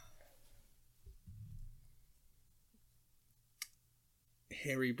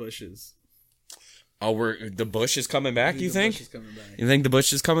 Hairy bushes. Oh, the bush is coming back, you think? Bush is coming back. You think the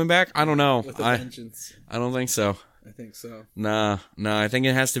bush is coming back? I don't know. With a vengeance. I don't think so. I think so. Nah, I think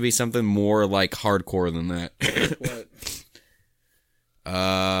it has to be something more like hardcore than that. What? Do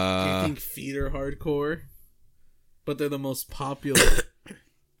you think feet are hardcore? But they're the most popular.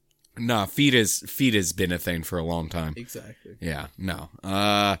 Nah, feet has been a thing for a long time. Exactly. Yeah, no.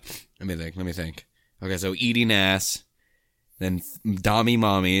 Let me think. Okay, so eating ass, then dommy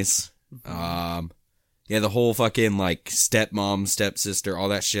mommies, yeah, the whole fucking like stepmom, stepsister, all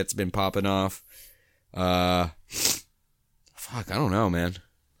that shit's been popping off. Fuck, I don't know, man.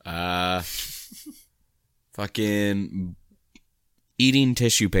 Fucking eating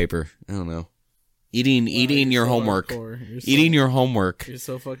tissue paper. I don't know. Eating your homework. Eating your homework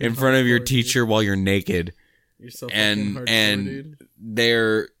in front of your teacher while you're naked. You're so fucking hardcore, dude.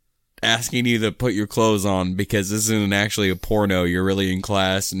 They're asking you to put your clothes on because this isn't actually a porno. You're really in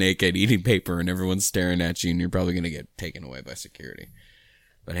class, naked, eating paper, and everyone's staring at you, and you're probably going to get taken away by security.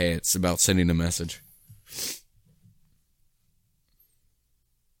 But hey, it's about sending a message.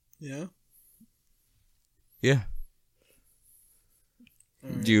 Yeah? Yeah.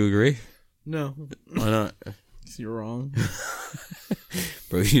 Right. Do you agree? No. Why not? You're wrong.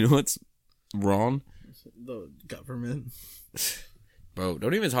 Bro, you know what's wrong? The government. Bro,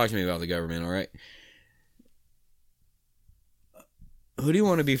 don't even talk to me about the government, alright? Who do you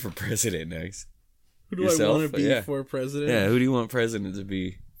want to be for president next? Who do I want to be for president? Yeah, who do you want president to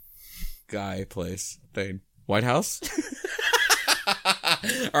be? Guy, place, thing. White House?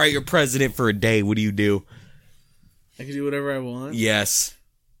 Alright, you're president for a day. What do you do? I can do whatever I want? Yes.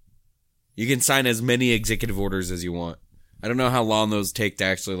 You can sign as many executive orders as you want. I don't know how long those take to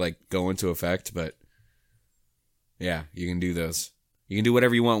actually like go into effect, but yeah, you can do those. You can do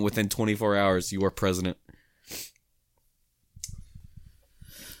whatever you want within 24 hours. You are president.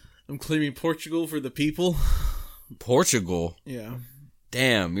 I'm claiming Portugal for the people. Portugal? Yeah.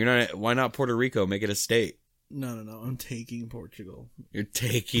 Damn, you're not. Why not Puerto Rico? Make it a state. No. I'm taking Portugal. You're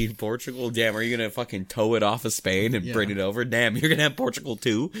taking Portugal? Damn, are you going to fucking tow it off of Spain and bring it over? Damn, you're going to have Portugal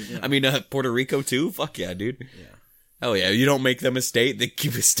too? Yeah. I mean, Puerto Rico too? Fuck yeah, dude. Yeah. Hell yeah, you don't make them a state. They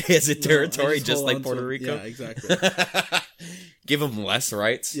keep a state as a territory just like Puerto Rico? Yeah, exactly. Give them less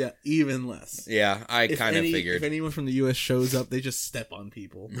rights? Yeah, even less. Yeah, I kind of figured. If anyone from the U.S. shows up, they just step on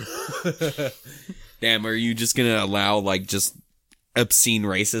people. Damn, are you just going to allow like just obscene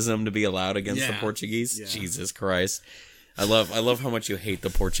racism to be allowed against the Portuguese? Yeah. Jesus Christ. I love how much you hate the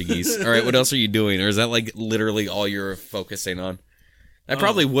Portuguese. All right, what else are you doing? Or is that like literally all you're focusing on? That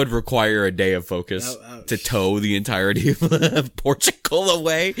probably would require a day of focus to tow the entirety of Portugal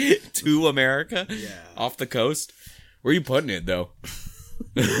away to America off the coast. Where are you putting it, though?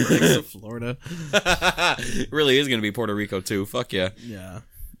 Next to Florida. It really is going to be Puerto Rico, too. Fuck yeah. Yeah.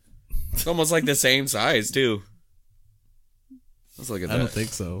 It's almost like the same size, too. Let's look at that. I don't think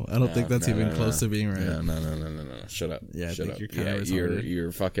so. I don't think that's even close to being right. No. Shut up. Yeah, Shut I think up. you're kind of retarded.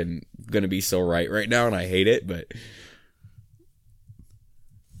 You're fucking going to be so right now, and I hate it, but...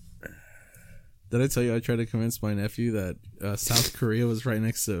 Did I tell you I tried to convince my nephew that South Korea was right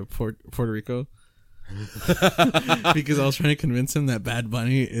next to Puerto Rico? Because I was trying to convince him that Bad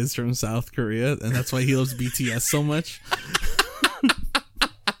Bunny is from South Korea, and that's why he loves BTS so much.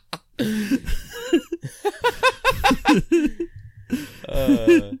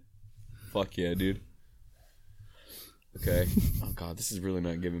 Fuck yeah, dude. Okay. Oh god, this is really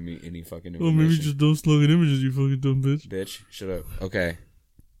not giving me any fucking information. Well, maybe just don't slogan images, you fucking dumb bitch. Bitch, shut up. Okay.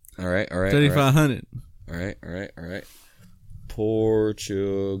 All right. 3,500. All right.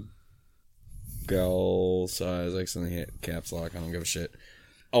 Portugal size. Accidentally hit caps lock. I don't give a shit.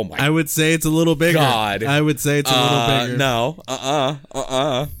 Oh my. I would say it's a little bigger. God. I would say it's a little bigger. No.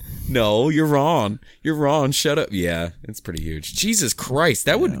 No, you're wrong. You're wrong. Shut up. Yeah, it's pretty huge. Jesus Christ,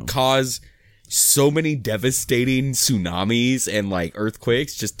 that would cause so many devastating tsunamis and like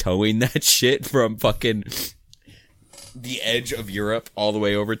earthquakes just towing that shit from fucking the edge of Europe all the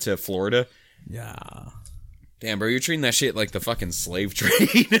way over to Florida. Yeah. Damn, bro, you're treating that shit like the fucking slave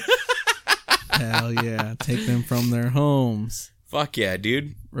trade. Hell yeah. Take them from their homes. Fuck yeah,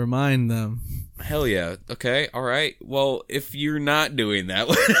 dude. Remind them. Hell yeah. Okay, all right. Well, if you're not doing that,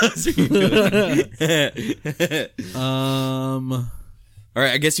 what else are you doing? All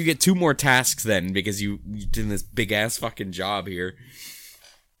right, I guess you get 2 more tasks then, because you did this big-ass fucking job here.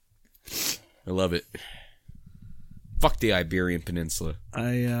 I love it. Fuck the Iberian Peninsula.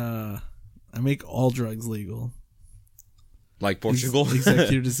 I make all drugs legal. Like Portugal?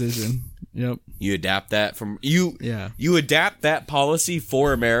 Executive decision. Yep. You adapt that from... You adapt that policy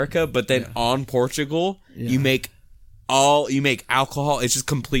for America, but then on Portugal, you make alcohol. It's just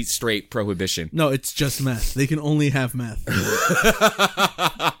complete straight prohibition. No, it's just meth. They can only have meth.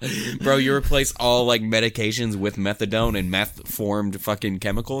 Bro, you replace all like medications with methadone and meth formed fucking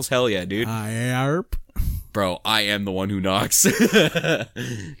chemicals? Hell yeah, dude. Yarp. Bro, I am the one who knocks.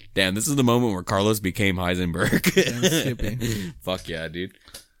 Damn, this is the moment where Carlos became Heisenberg. Damn, Skippy. Fuck yeah, dude.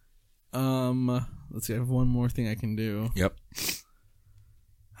 Let's see, I have one more thing I can do. Yep.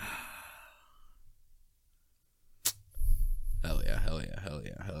 Hell yeah, hell yeah, hell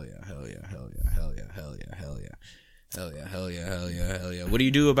yeah, hell yeah, hell yeah, hell yeah, hell yeah, hell yeah, hell yeah. Hell yeah, hell yeah, hell yeah, hell yeah. What do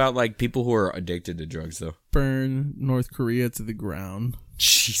you do about like people who are addicted to drugs though? Burn North Korea to the ground.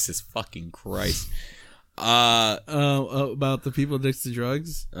 Jesus fucking Christ. About the people addicted to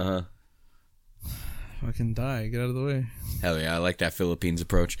drugs? Uh-huh. Fucking die. Get out of the way. Hell yeah, I like that Philippines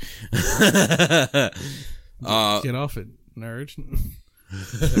approach. Get off it, nerd.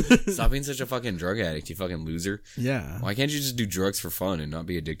 Stop being such a fucking drug addict, you fucking loser. Yeah. Why can't you just do drugs for fun and not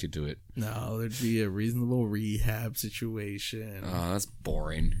be addicted to it? No, there'd be a reasonable rehab situation. Oh, that's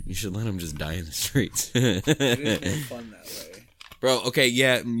boring. You should let him just die in the streets. It is more fun that way. Bro, okay,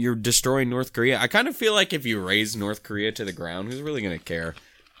 yeah, you're destroying North Korea. I kind of feel like if you raise North Korea to the ground, who's really gonna care?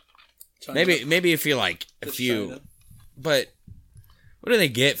 China. Maybe if you like China. But what do they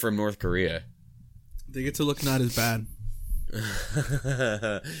get from North Korea? They get to look not as bad.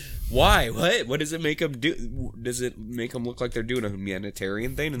 Why? What does it make them do? Does it make them look like they're doing a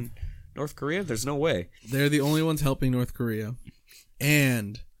humanitarian thing in North Korea? There's no way. They're the only ones helping North Korea.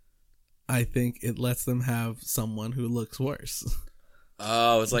 And I think it lets them have someone who looks worse.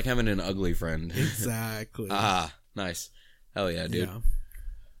 Oh, it's like having an ugly friend. Exactly. Ah, nice. Hell yeah, dude. Yeah.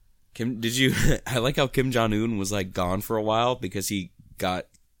 I like how Kim Jong-un was like gone for a while because he got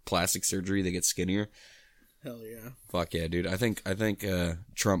plastic surgery to get skinnier. Hell yeah. Fuck yeah, dude. I think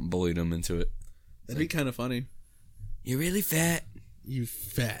Trump bullied him into it. That'd be kind of funny. You're really fat. You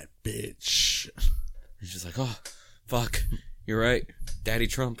fat bitch. He's just like, oh, fuck. You're right. Daddy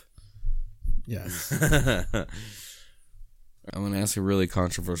Trump. Yes. I'm going to ask a really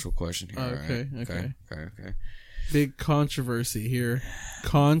controversial question here. Okay, right? okay. Okay. Big controversy here.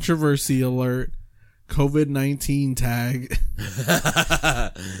 Controversy alert. COVID-19 tag.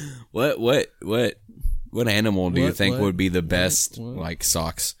 What animal do you think would be the best, like,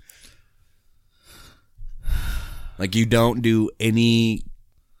 socks? Like, you don't do any,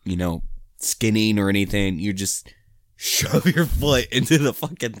 skinning or anything. You just shove your foot into the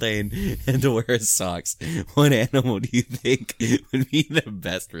fucking thing and to wear socks. What animal do you think would be the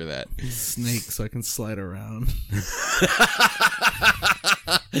best for that? Snake, so I can slide around.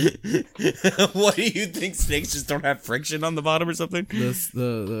 What do you think? Snakes just don't have friction on the bottom or something?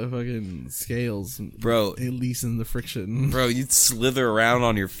 The fucking scales, bro. At least in the friction, bro. You'd slither around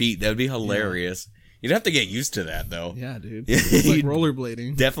on your feet. That would be hilarious. Yeah. You'd have to get used to that, though. Yeah, dude. It's like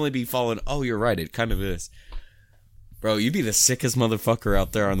rollerblading. Definitely be falling. Oh, you're right. It kind of is. Bro, you'd be the sickest motherfucker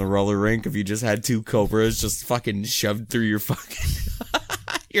out there on the roller rink if you just had 2 cobras just fucking shoved through your fucking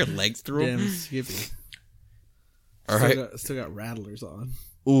your legs through them. Damn, Skippy. All right. Still got rattlers on.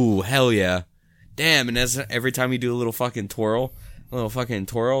 Ooh, hell yeah. Damn, and every time you do a little fucking twirl, a little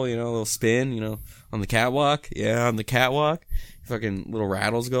spin, on the catwalk. Yeah, on the catwalk. Fucking little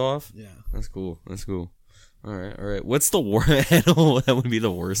rattles go off. Yeah. That's cool. All right. What's the animal that would be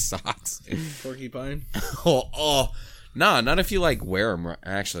the worst socks? Porcupine. Nah, not if you like wear them.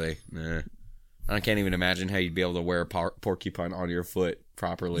 Actually, nah. I can't even imagine how you'd be able to wear a porcupine on your foot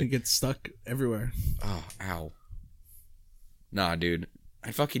properly. You get stuck everywhere. Oh, ow. Nah, dude.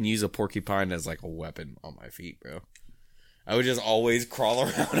 I fucking use a porcupine as like a weapon on my feet, bro. I would just always crawl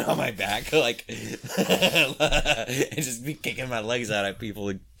around on my back, like, and just be kicking my legs out at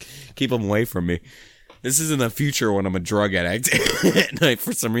people to keep them away from me. This is in the future when I'm a drug addict and I,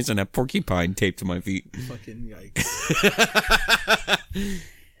 for some reason, have porcupine taped to my feet. Fucking yikes.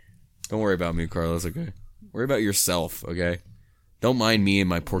 Don't worry about me, Carlos, okay? Worry about yourself, okay? Don't mind me and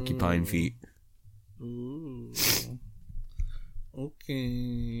my porcupine feet. Ooh.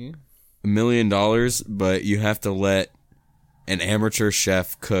 Okay. $1 million, but you have to let an amateur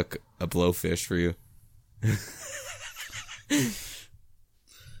chef cook a blowfish for you.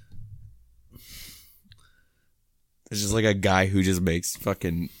 It's just like a guy who just makes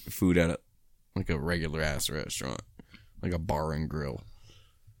fucking food at like a regular ass restaurant, like a bar and grill.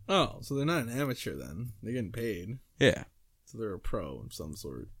 Oh, so they're not an amateur then? They're getting paid. Yeah. So they're a pro of some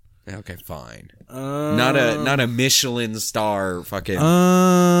sort. Okay, fine. Not a Michelin star fucking.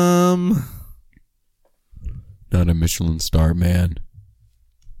 Not a Michelin star man.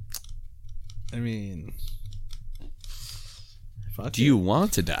 I mean, fuck do you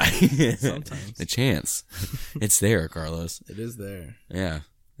want to die? Sometimes. The chance. It's there, Carlos. It is there. Yeah.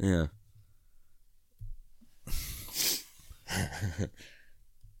 Yeah.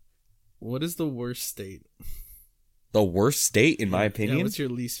 What is the worst state? The worst state, in my opinion? Yeah, what's your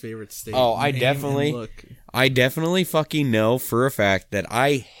least favorite state? Oh, I definitely fucking know for a fact that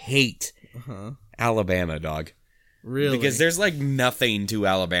I hate Alabama, dog. Really? Because there's like nothing to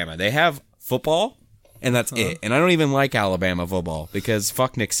Alabama. They have football, and that's it. And I don't even like Alabama football because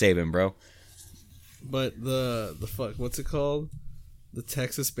fuck Nick Saban, bro. But the fuck, what's it called? The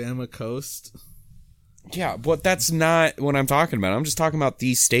Texas-Bama coast? Yeah, but that's not what I'm talking about. I'm just talking about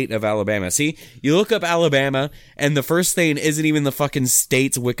the state of Alabama. See, you look up Alabama, and the first thing isn't even the fucking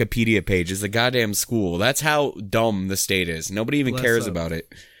state's Wikipedia page. It's the goddamn school. That's how dumb the state is. Nobody even cares about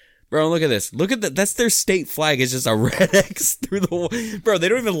it. Bro, look at this. Look at that. That's their state flag. It's just a red X through the... Bro, they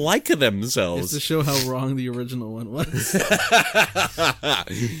don't even like themselves. It's to show how wrong the original one was.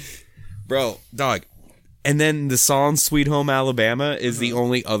 Bro, dog. And then the song Sweet Home Alabama is the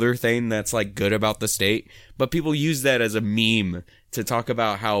only other thing that's like good about the state. But people use that as a meme to talk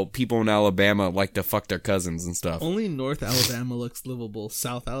about how people in Alabama like to fuck their cousins and stuff. Only North Alabama looks livable.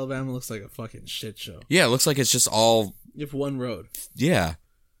 South Alabama looks like a fucking shit show. Yeah, it looks like it's just all... You have one road. Yeah.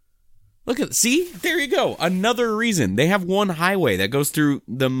 Look at... See? There you go. Another reason. They have one highway that goes through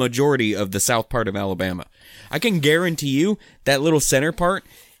the majority of the south part of Alabama. I can guarantee you that little center part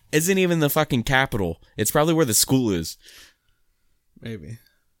isn't even the fucking capital. It's probably where the school is. Maybe.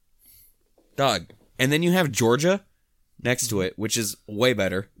 Dog. And then you have Georgia next to it, which is way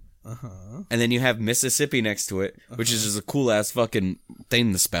better. And then you have Mississippi next to it, which is just a cool-ass fucking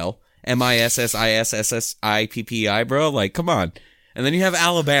thing to spell. Mississippi, bro. Like, come on. And then you have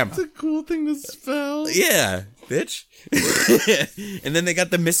Alabama. It's a cool thing to spell. Yeah, bitch. And then they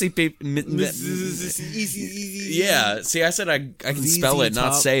got the Mississippi. Yeah, see, I said I can spell it,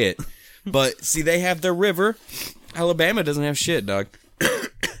 not say it. But, see, they have their river. Alabama doesn't have shit, dog.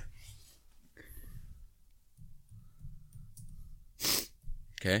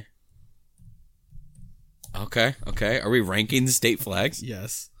 Okay. Okay. Are we ranking the state flags?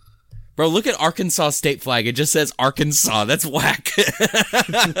 Yes. Bro, look at Arkansas state flag. It just says Arkansas. That's whack.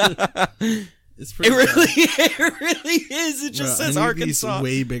 It's pretty it really is. It just says Arkansas. These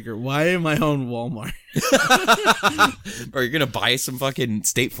way bigger. Why am I on Walmart? Bro, you're gonna buy some fucking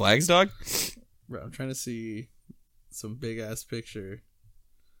state flags, dog? Bro, I'm trying to see some big ass picture.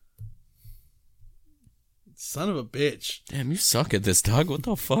 Son of a bitch. Damn, you suck at this, dog. What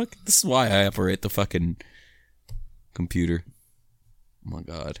the fuck? This is why I operate the fucking computer. Oh my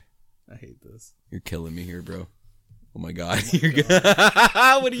god. I hate this. You're killing me here, bro. Oh my god.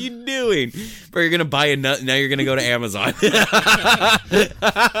 What are you doing? Bro, you're gonna buy a nut, now you're gonna go to Amazon. The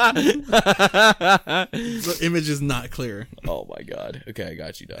image is not clear. Oh my god. Okay, I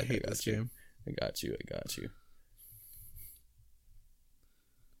got you, dog. I hate this game. I got you.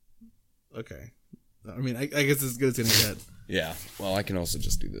 Okay. I mean, I guess it's as good as it's gonna get. Yeah. Well, I can also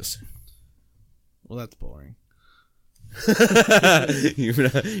just do this. Well, that's boring.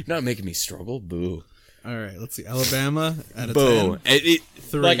 You're not making me struggle. Boo. All right, let's see. Alabama at a Boo. 10.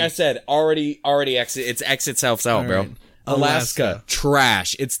 Like I said, already exit. It's exit south, All bro. right. Alaska,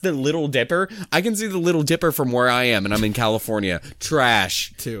 trash. It's the Little Dipper. I can see the Little Dipper from where I am, and I'm in California.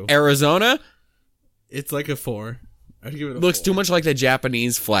 Trash. 2. Arizona, it's like a 4. I'd give it a looks 4. too much like the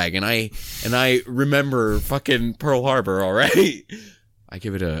Japanese flag, and I remember fucking Pearl Harbor. All right, I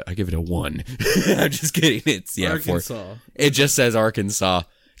give it a 1. I'm just kidding. It's Arkansas. 4. It just says Arkansas.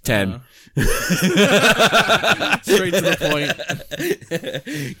 10. Straight to the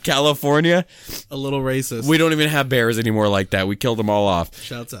point. California, A little racist. we don't even have bears anymore like that. We killed them all off.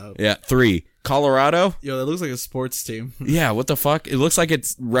 Shouts out. Yeah, 3. Colorado, Yo, that looks like a sports team. yeah, what the fuck? It looks like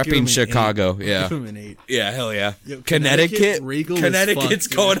it's Give 'em repping an Chicago. 8. Yeah. Give him an 8. Yeah, hell yeah. Yo, Connecticut, regal as Connecticut's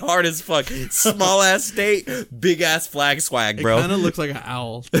fuck, going dude. hard as fuck. Small ass state, big ass flag swag, It bro. kind of looks like an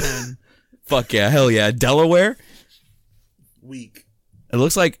owl. 10. Fuck yeah, hell yeah. Delaware, Weak. it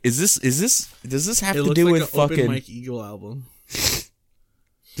looks like does this have It to looks do like with an Open fucking Mike Eagle album.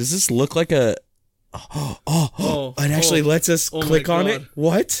 does this look like a it actually lets us Oh my click on it?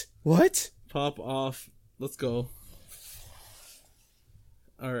 God. What? Pop off. Let's go.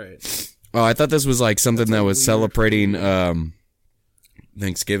 All right. Oh, I thought this was like something that a was weird- celebrating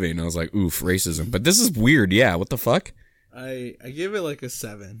Thanksgiving. I was like, oof, racism. But this is weird. Yeah, what the fuck? I give it like a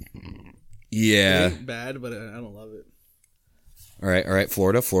 7. Yeah. It ain't bad, but I don't love it. All right.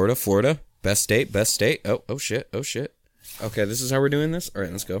 Florida. Best state. Oh shit. Okay, this is how we're doing this? All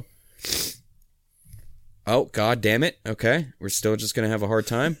right, let's go. Oh, god damn it. Okay, we're still just going to have a hard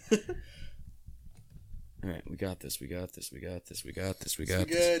time. All right, we got this. Spaghetti.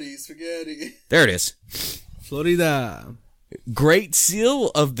 There it is. Florida. Great Seal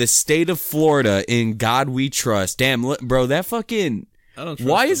of the State of Florida, in God we trust. Damn, bro, that fucking... I don't trust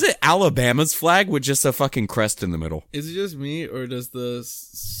Why them. is it Alabama's flag with just a fucking crest in the middle? Is it just me, or does the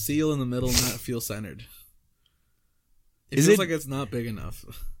seal in the middle not feel centered? It Is feels it- like it's not big enough.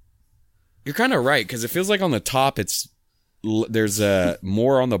 You're kind of right, because it feels like on the top, there's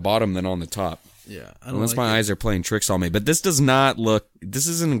more on the bottom than on the top. Yeah, I don't Unless like my it. eyes are playing tricks on me. But this does not look... This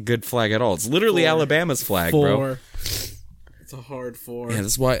isn't a good flag at all. It's literally 4. Alabama's flag, bro. 4. It's a hard 4. Yeah,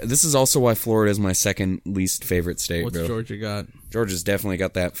 this is also why Florida is my second least favorite state, What's bro. Georgia got? Georgia's definitely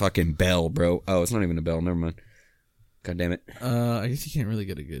got that fucking bell, bro. Oh, it's not even a bell. Never mind. God damn it. I guess you can't really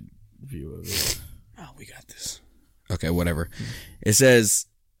get a good view of it. Oh, we got this. Okay, whatever. It says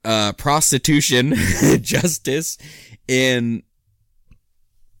prostitution, justice, in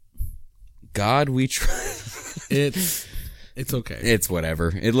God we trust. It's okay. It's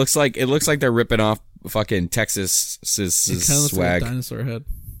whatever. It looks like they're ripping off fucking Texas It kind of looks like swag. a dinosaur head.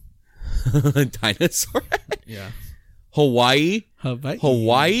 Dinosaur. Yeah. Hawaii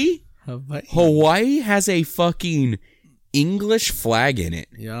has a fucking English flag in it.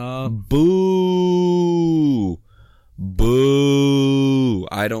 Yeah. Boo.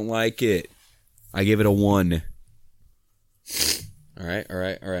 I don't like it. I give it a 1. All right.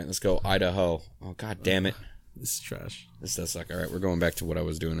 Let's go. Idaho. Oh, god damn it. This is trash. This does suck. All right, we're going back to what I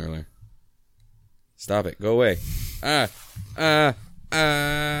was doing earlier. Stop it. Go away.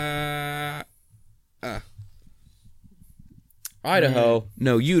 Idaho.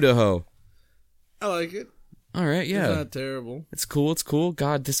 No, Idaho. I like it. All right, yeah. It's not terrible. It's cool.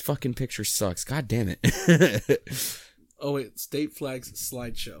 God, this fucking picture sucks. God damn it. Oh, wait. State flags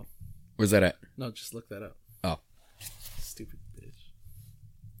slideshow. Where's that at? No, just look that up. Oh. Stupid bitch.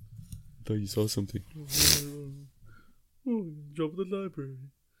 I thought you saw something. Jump the library.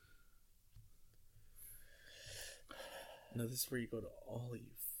 No, this is where you go to all you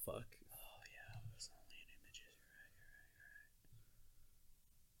fuck. Oh, yeah. It's only in images.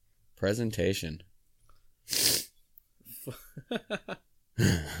 Presentation.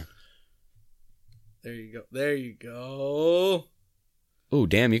 There you go. Oh,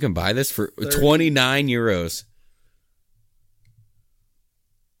 damn, you can buy this for 30. 29 euros.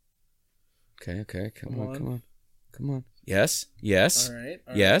 Okay. Come on. Yes. All right.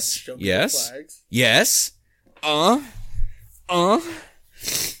 Yes. Show me Yes. the flags. Yes. All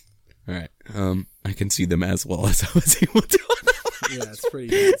right. I can see them as well as I was able to. Yeah, it's pretty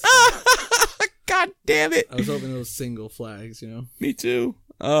good. God damn it. I was hoping those single flags, you know. Me too.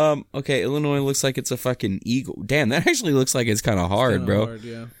 Okay, Illinois looks like it's a fucking eagle. Damn, that actually looks like it's kind of hard, Kinda bro. hard,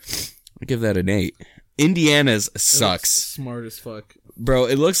 yeah. I'll give that an 8. Indiana's It looks sucks. smart as fuck. Bro,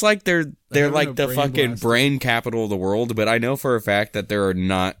 it looks like they're having like a the brain fucking blast. brain capital of the world, but I know for a fact that there are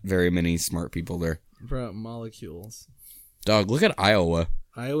not very many smart people there. Bro, molecules. Dog, look at Iowa.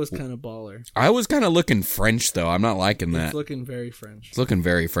 Iowa's kind of baller. Iowa's kind of looking French, though. I'm not liking that. It's looking very French. It's looking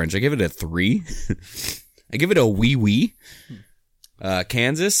very French. I give it a 3. I give it a wee.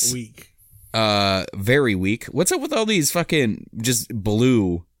 Kansas, Weak. very weak. What's up with all these fucking just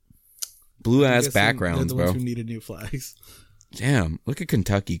blue I'm ass guessing backgrounds, they're the bro? ones who needed new flags. Damn, look at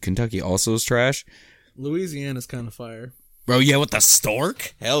Kentucky. Kentucky also is trash. Louisiana's kind of fire. Bro, yeah, with the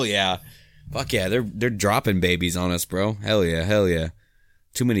stork? Hell yeah. Fuck yeah, they're dropping babies on us, bro. Hell yeah.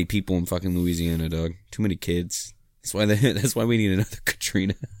 Too many people in fucking Louisiana, dog. Too many kids. That's why we need another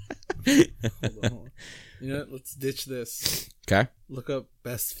Katrina. Hold on. You You know what? Let's ditch this. Okay. Look up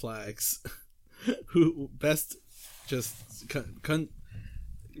best flags. Who best just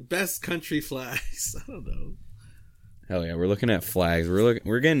best country flags. I don't know. Hell yeah, we're looking at flags.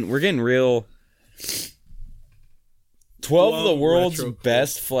 We're getting real. 12 of the world's retro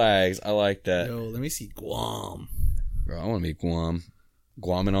best flags. I like that. Yo, let me see Guam. Bro, I want to be Guam.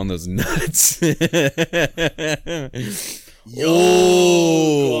 Guaming on those nuts.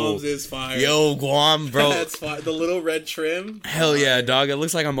 Yo, Guam's is fire. Yo, Guam, bro. That's fire. The little red trim. Hell yeah, dog. It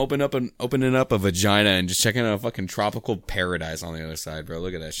looks like I'm opening up a vagina and just checking out a fucking tropical paradise on the other side, bro.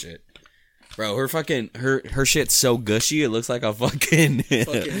 Look at that shit. Bro, her shit's so gushy, it looks like a fucking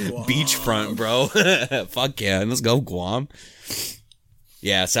beachfront, bro. Fuck yeah, let's go Guam.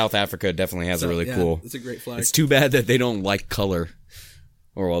 Yeah, South Africa definitely has a really cool. It's a great flag. It's too bad that they don't like color,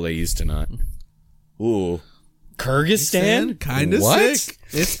 or well, they used to not. Ooh, Kyrgyzstan, kind of sick.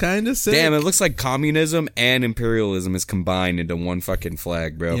 It's kind of sick. Damn, it looks like communism and imperialism is combined into one fucking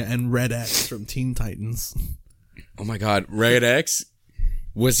flag, bro. Yeah, and Red X from Teen Titans. Oh my God, Red X.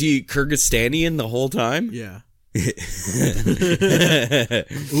 Was he Kyrgyzstanian the whole time? Yeah.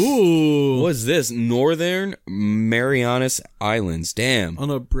 Ooh. What's this? Northern Marianas Islands. Damn. On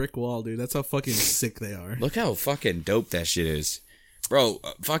a brick wall, dude. That's how fucking sick they are. Look how fucking dope that shit is. Bro,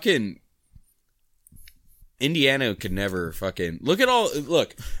 fucking Indiana could never fucking... Look,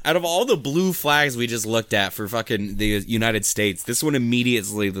 out of all the blue flags we just looked at for fucking the United States, this one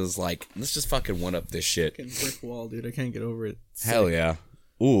immediately was like, let's just fucking one-up this shit. Fucking brick wall, dude. I can't get over it. Hell yeah.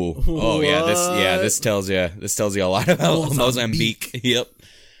 Ooh. Oh yeah, this tells you a lot about Mozambique. Yep.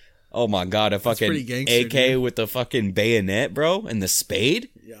 Oh my God, a fucking gangster, AK dude. with the fucking bayonet, bro, and the spade?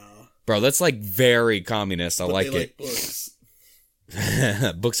 Yeah. Bro, that's like very communist. I But like they it. books.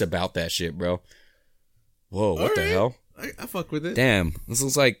 Books about that shit, bro. Whoa, what the Alright. hell? I fuck with it. Damn, this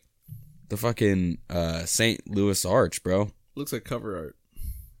looks like the fucking St. Louis Arch, bro. Looks like cover art.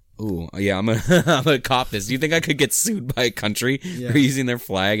 Ooh, yeah, I'm gonna cop this. Do you think I could get sued by a country for using their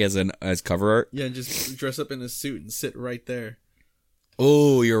flag as cover art? Yeah, and just dress up in a suit and sit right there.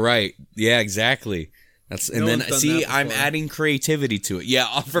 Oh, you're right. Yeah, exactly. And then one's done see, that I'm before. adding creativity to it.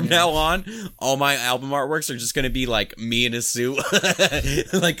 Yeah, from now on, all my album artworks are just gonna be like me in a suit,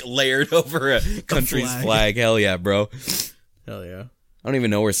 like layered over a country's flag. Hell yeah, bro. Hell yeah. I don't even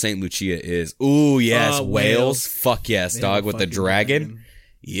know where Saint Lucia is. Ooh, yes, Wales. Wales. Fuck yes, They dog, have a with the fucking dragon.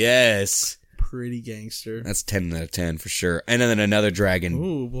 Yes. Pretty gangster. That's 10 out of 10 for sure. And then another dragon.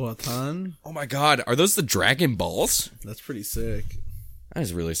 Ooh, Boatan. Oh my God, are those the Dragon Balls? That's pretty sick. That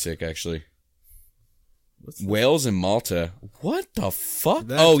is really sick, actually. What's Wales and Malta. What the fuck?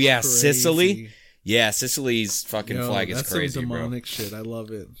 That's Oh yeah, crazy. Sicily. Yeah, Sicily's fucking Yo, flag is that's crazy, some bro. demonic shit. I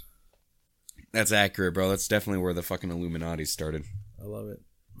love it. That's accurate, bro. That's definitely where the fucking Illuminati started. I love it.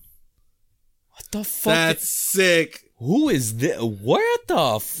 What the fuck? That's sick. Who is this? What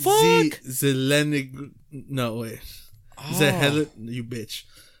the fuck? Zelenig. No, wait. Oh. You bitch.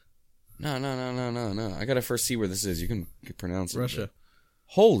 No. I gotta first see where this is. You can pronounce it. Russia. But...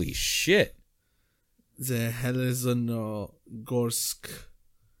 Holy shit. Zehelezonogorsk.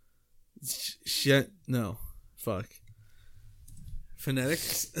 No. Fuck.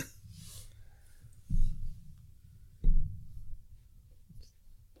 Phonetics?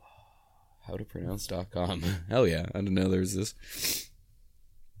 Howtopronounce.com. Hell yeah. I didn't know there was this.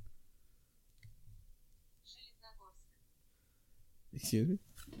 Excuse me?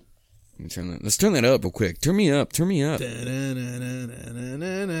 Let's turn that up real quick. Turn me up. You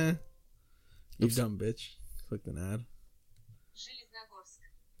dumb bitch. Clicked an ad.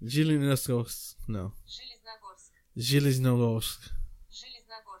 Zhelenogorsk. No. Zhelenogorsk.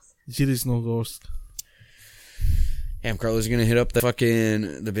 Damn, Carlos, you gonna hit up the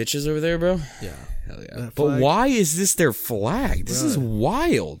bitches over there, bro? Yeah. Hell yeah. That But flag- why is this their flag? This is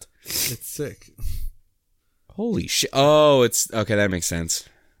wild. It's sick. Holy shit. Oh, it's okay, that makes sense.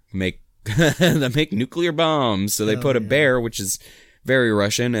 They make nuclear bombs, so they put a bear, which is very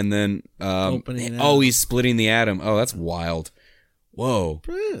Russian, and then Opening an he's splitting the atom. Oh, that's wild. Whoa.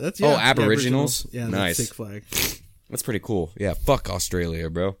 That's Aboriginals? Yeah, Nice. That's sick flag. That's pretty cool. Yeah, fuck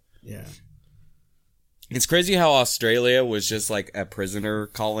Australia, bro. Yeah. It's crazy how Australia was just like a prisoner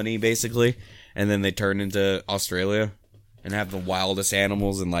colony, basically, and then they turned into Australia and have the wildest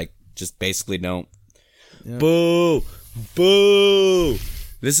animals and like just basically don't. Yep. Boo! Boo!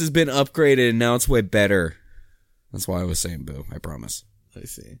 This has been upgraded and now it's way better. That's why I was saying boo, I promise. I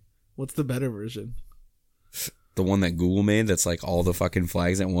see. What's the better version? The one that Google made that's like all the fucking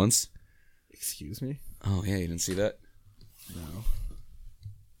flags at once. Excuse me? Oh yeah, you didn't see that? No.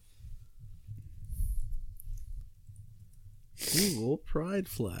 Google pride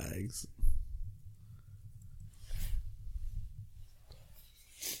flags.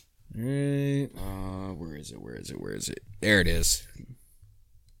 Right. Where is it? Where is it? Where is it? There it is.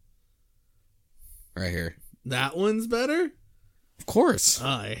 Right here. That one's better? Of course. Oh,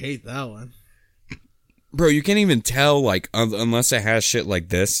 I hate that one. Bro, you can't even tell, like, unless it has shit like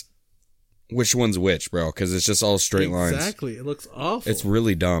this, which one's which, bro, because it's just all straight lines. Exactly. It looks awful. It's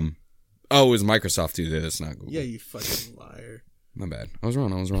really dumb. Oh, it was Microsoft who did it. It's not Google. Yeah, you fucking liar. My bad. I was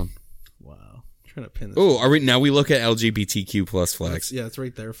wrong. Wow. I'm trying to pin this. Oh, now we look at LGBTQ plus flags. Yeah, it's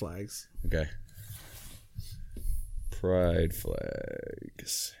right there, flags. Okay. Pride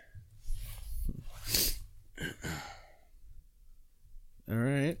flags. All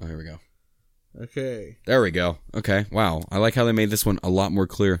right. Oh, here we go. Okay. There we go. Okay. Wow. I like how they made this one a lot more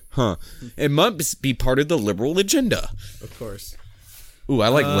clear. Huh. It must be part of the liberal agenda. Of course. Ooh, I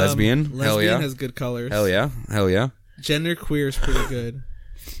like lesbian. Hell yeah. Lesbian has good colors. Hell yeah. Hell yeah. Gender queer is pretty good.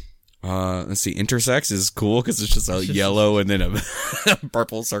 Let's see. Intersex is cool because it's just a yellow and then a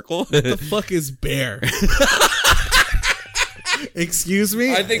purple circle. What the fuck is bear? Excuse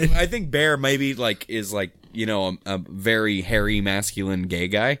me? I think bear maybe is a very hairy masculine gay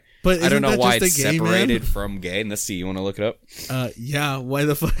guy. But I don't know why it's gay separated man? from gay. Let's see. You want to look it up? Yeah. Why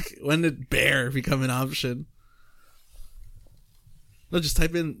the fuck? When did bear become an option? No, just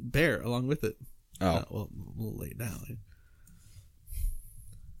type in bear along with it. Oh. Well, we'll lay it down.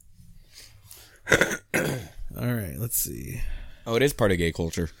 All right. Let's see. Oh, it is part of gay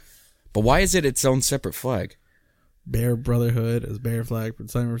culture. But why is it its own separate flag? Bear Brotherhood as bear flag, but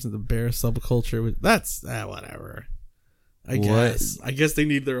some represent the bear subculture. That's whatever. I guess they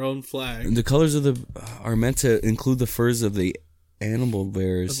need their own flag. The colors of are meant to include the furs of the animal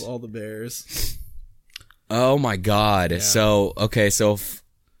bears. Of all the bears. Oh my god. Yeah. So if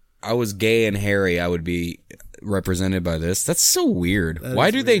I was gay and hairy, I would be represented by this. That's so weird.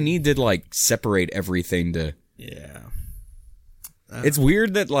 Why do they need to separate everything to... Yeah. It's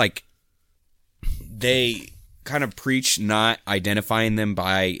weird that they kind of preach not identifying them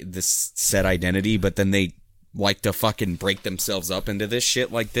by this set identity, but then they like to fucking break themselves up into this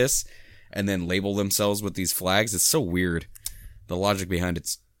shit like this and then label themselves with these flags. It's so weird. The logic behind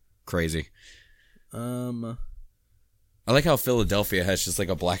it's crazy. I like how Philadelphia has just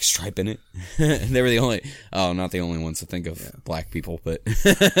a black stripe in it. They were the only... Oh, not the only ones to think of black people, but...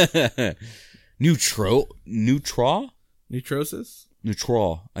 Neutrosis?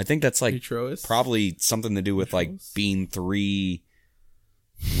 Neutral. I think that's Neutrosis? probably something to do with being three...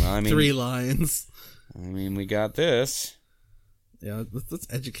 Well, I mean... 3 lines. I mean, we got this. Yeah, let's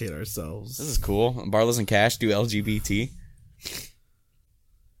educate ourselves. This is cool. Barless and Cash do LGBT.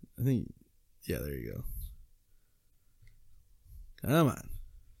 I think... Yeah, there you go. Come on.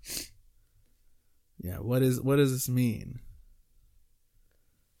 Yeah, what does this mean?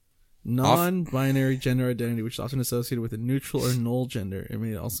 Non-binary gender identity, which is often associated with a neutral or null gender. It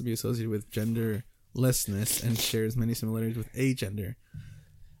may also be associated with genderlessness and shares many similarities with agender.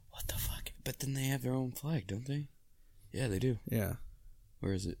 What the fuck? But then they have their own flag, don't they? Yeah, they do. Yeah.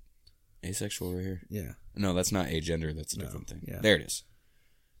 Where is it? Asexual right here. Yeah. No, that's not agender. That's a different thing. Yeah. There it is.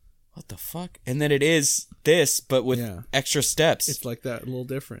 What the fuck? And then it is this, but with extra steps. It's like that, a little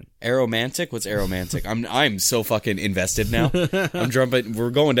different. Aromantic? What's aromantic? I'm so fucking invested now. I'm jumping.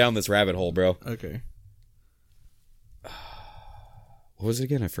 We're going down this rabbit hole, bro. Okay. What was it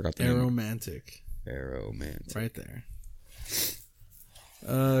again? I forgot the name. Aromantic. Right there.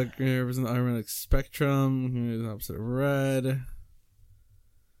 Represent the aromatic spectrum. Opposite of red.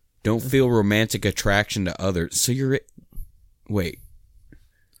 Don't feel romantic attraction to others. So you're... Wait.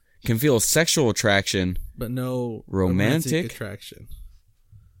 Can feel sexual attraction, but no romantic attraction.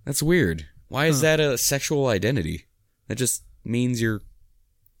 That's weird. Why is that a sexual identity? That just means you're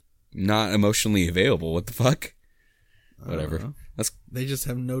not emotionally available. What the fuck? Whatever. They just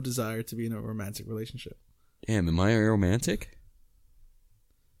have no desire to be in a romantic relationship. Damn, am I romantic?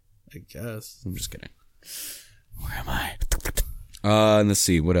 I guess. I'm just kidding. Where am I? Let's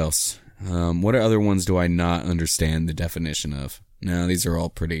see. What else? What other ones do I not understand the definition of? No, these are all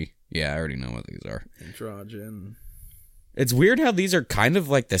pretty... Yeah, I already know what these are. Androgen. It's weird how these are kind of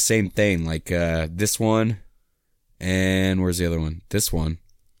the same thing. This one. And where's the other one? This one.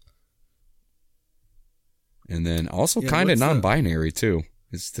 And then also kind of non-binary, too.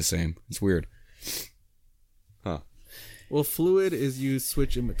 It's the same. It's weird. Huh. Well, fluid is you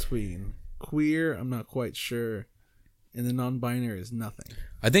switch in between. Queer, I'm not quite sure. And the non-binary is nothing.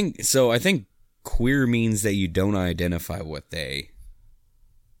 I think queer means that you don't identify with a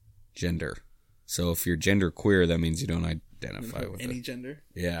gender. So if you're gender queer, that means you don't identify with any gender.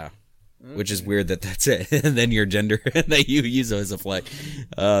 Yeah, okay. Which is weird that's it. And then your gender that you use as a flag.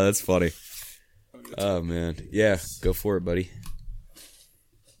 That's funny. Oh man, yeah, go for it, buddy.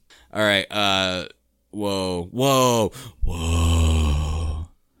 All right. Whoa.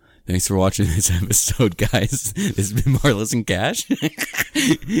 Thanks for watching this episode, guys. This has been Marlos and Cash. You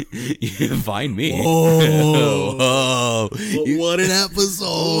can find me. Whoa. What an episode.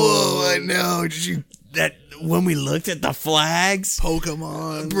 Whoa, I know. Did you that when we looked at the flags?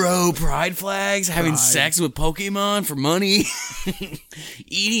 Pokemon. Bro, pride flags, having sex with Pokemon for money,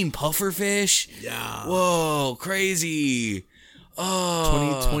 eating pufferfish. Yeah. Whoa, crazy.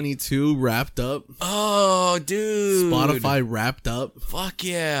 Oh, 2022 wrapped up. Oh, dude. Spotify wrapped up. Fuck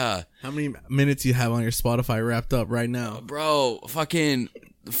yeah. How many minutes you have on your Spotify wrapped up right now? Bro, fucking,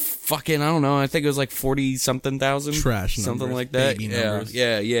 I don't know. I think it was like 40-something thousand. Trash something numbers, like that. baby Yeah, numbers.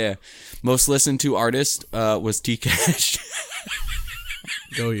 yeah. Most listened to artist was T-Cash.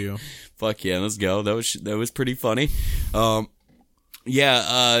 Go you. Fuck yeah, let's go. That was pretty funny.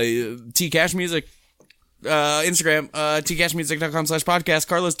 T-Cash Music. Instagram, tcashmusic.com/podcast.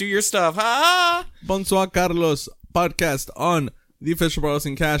 Carlos, do your stuff. Ha! Bonsoir Carlos podcast on The Official Barlos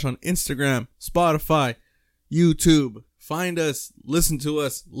and Cash on Instagram, Spotify, YouTube. Find us, listen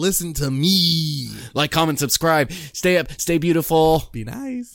to me. Like, comment, subscribe. Stay up, stay beautiful. Be nice.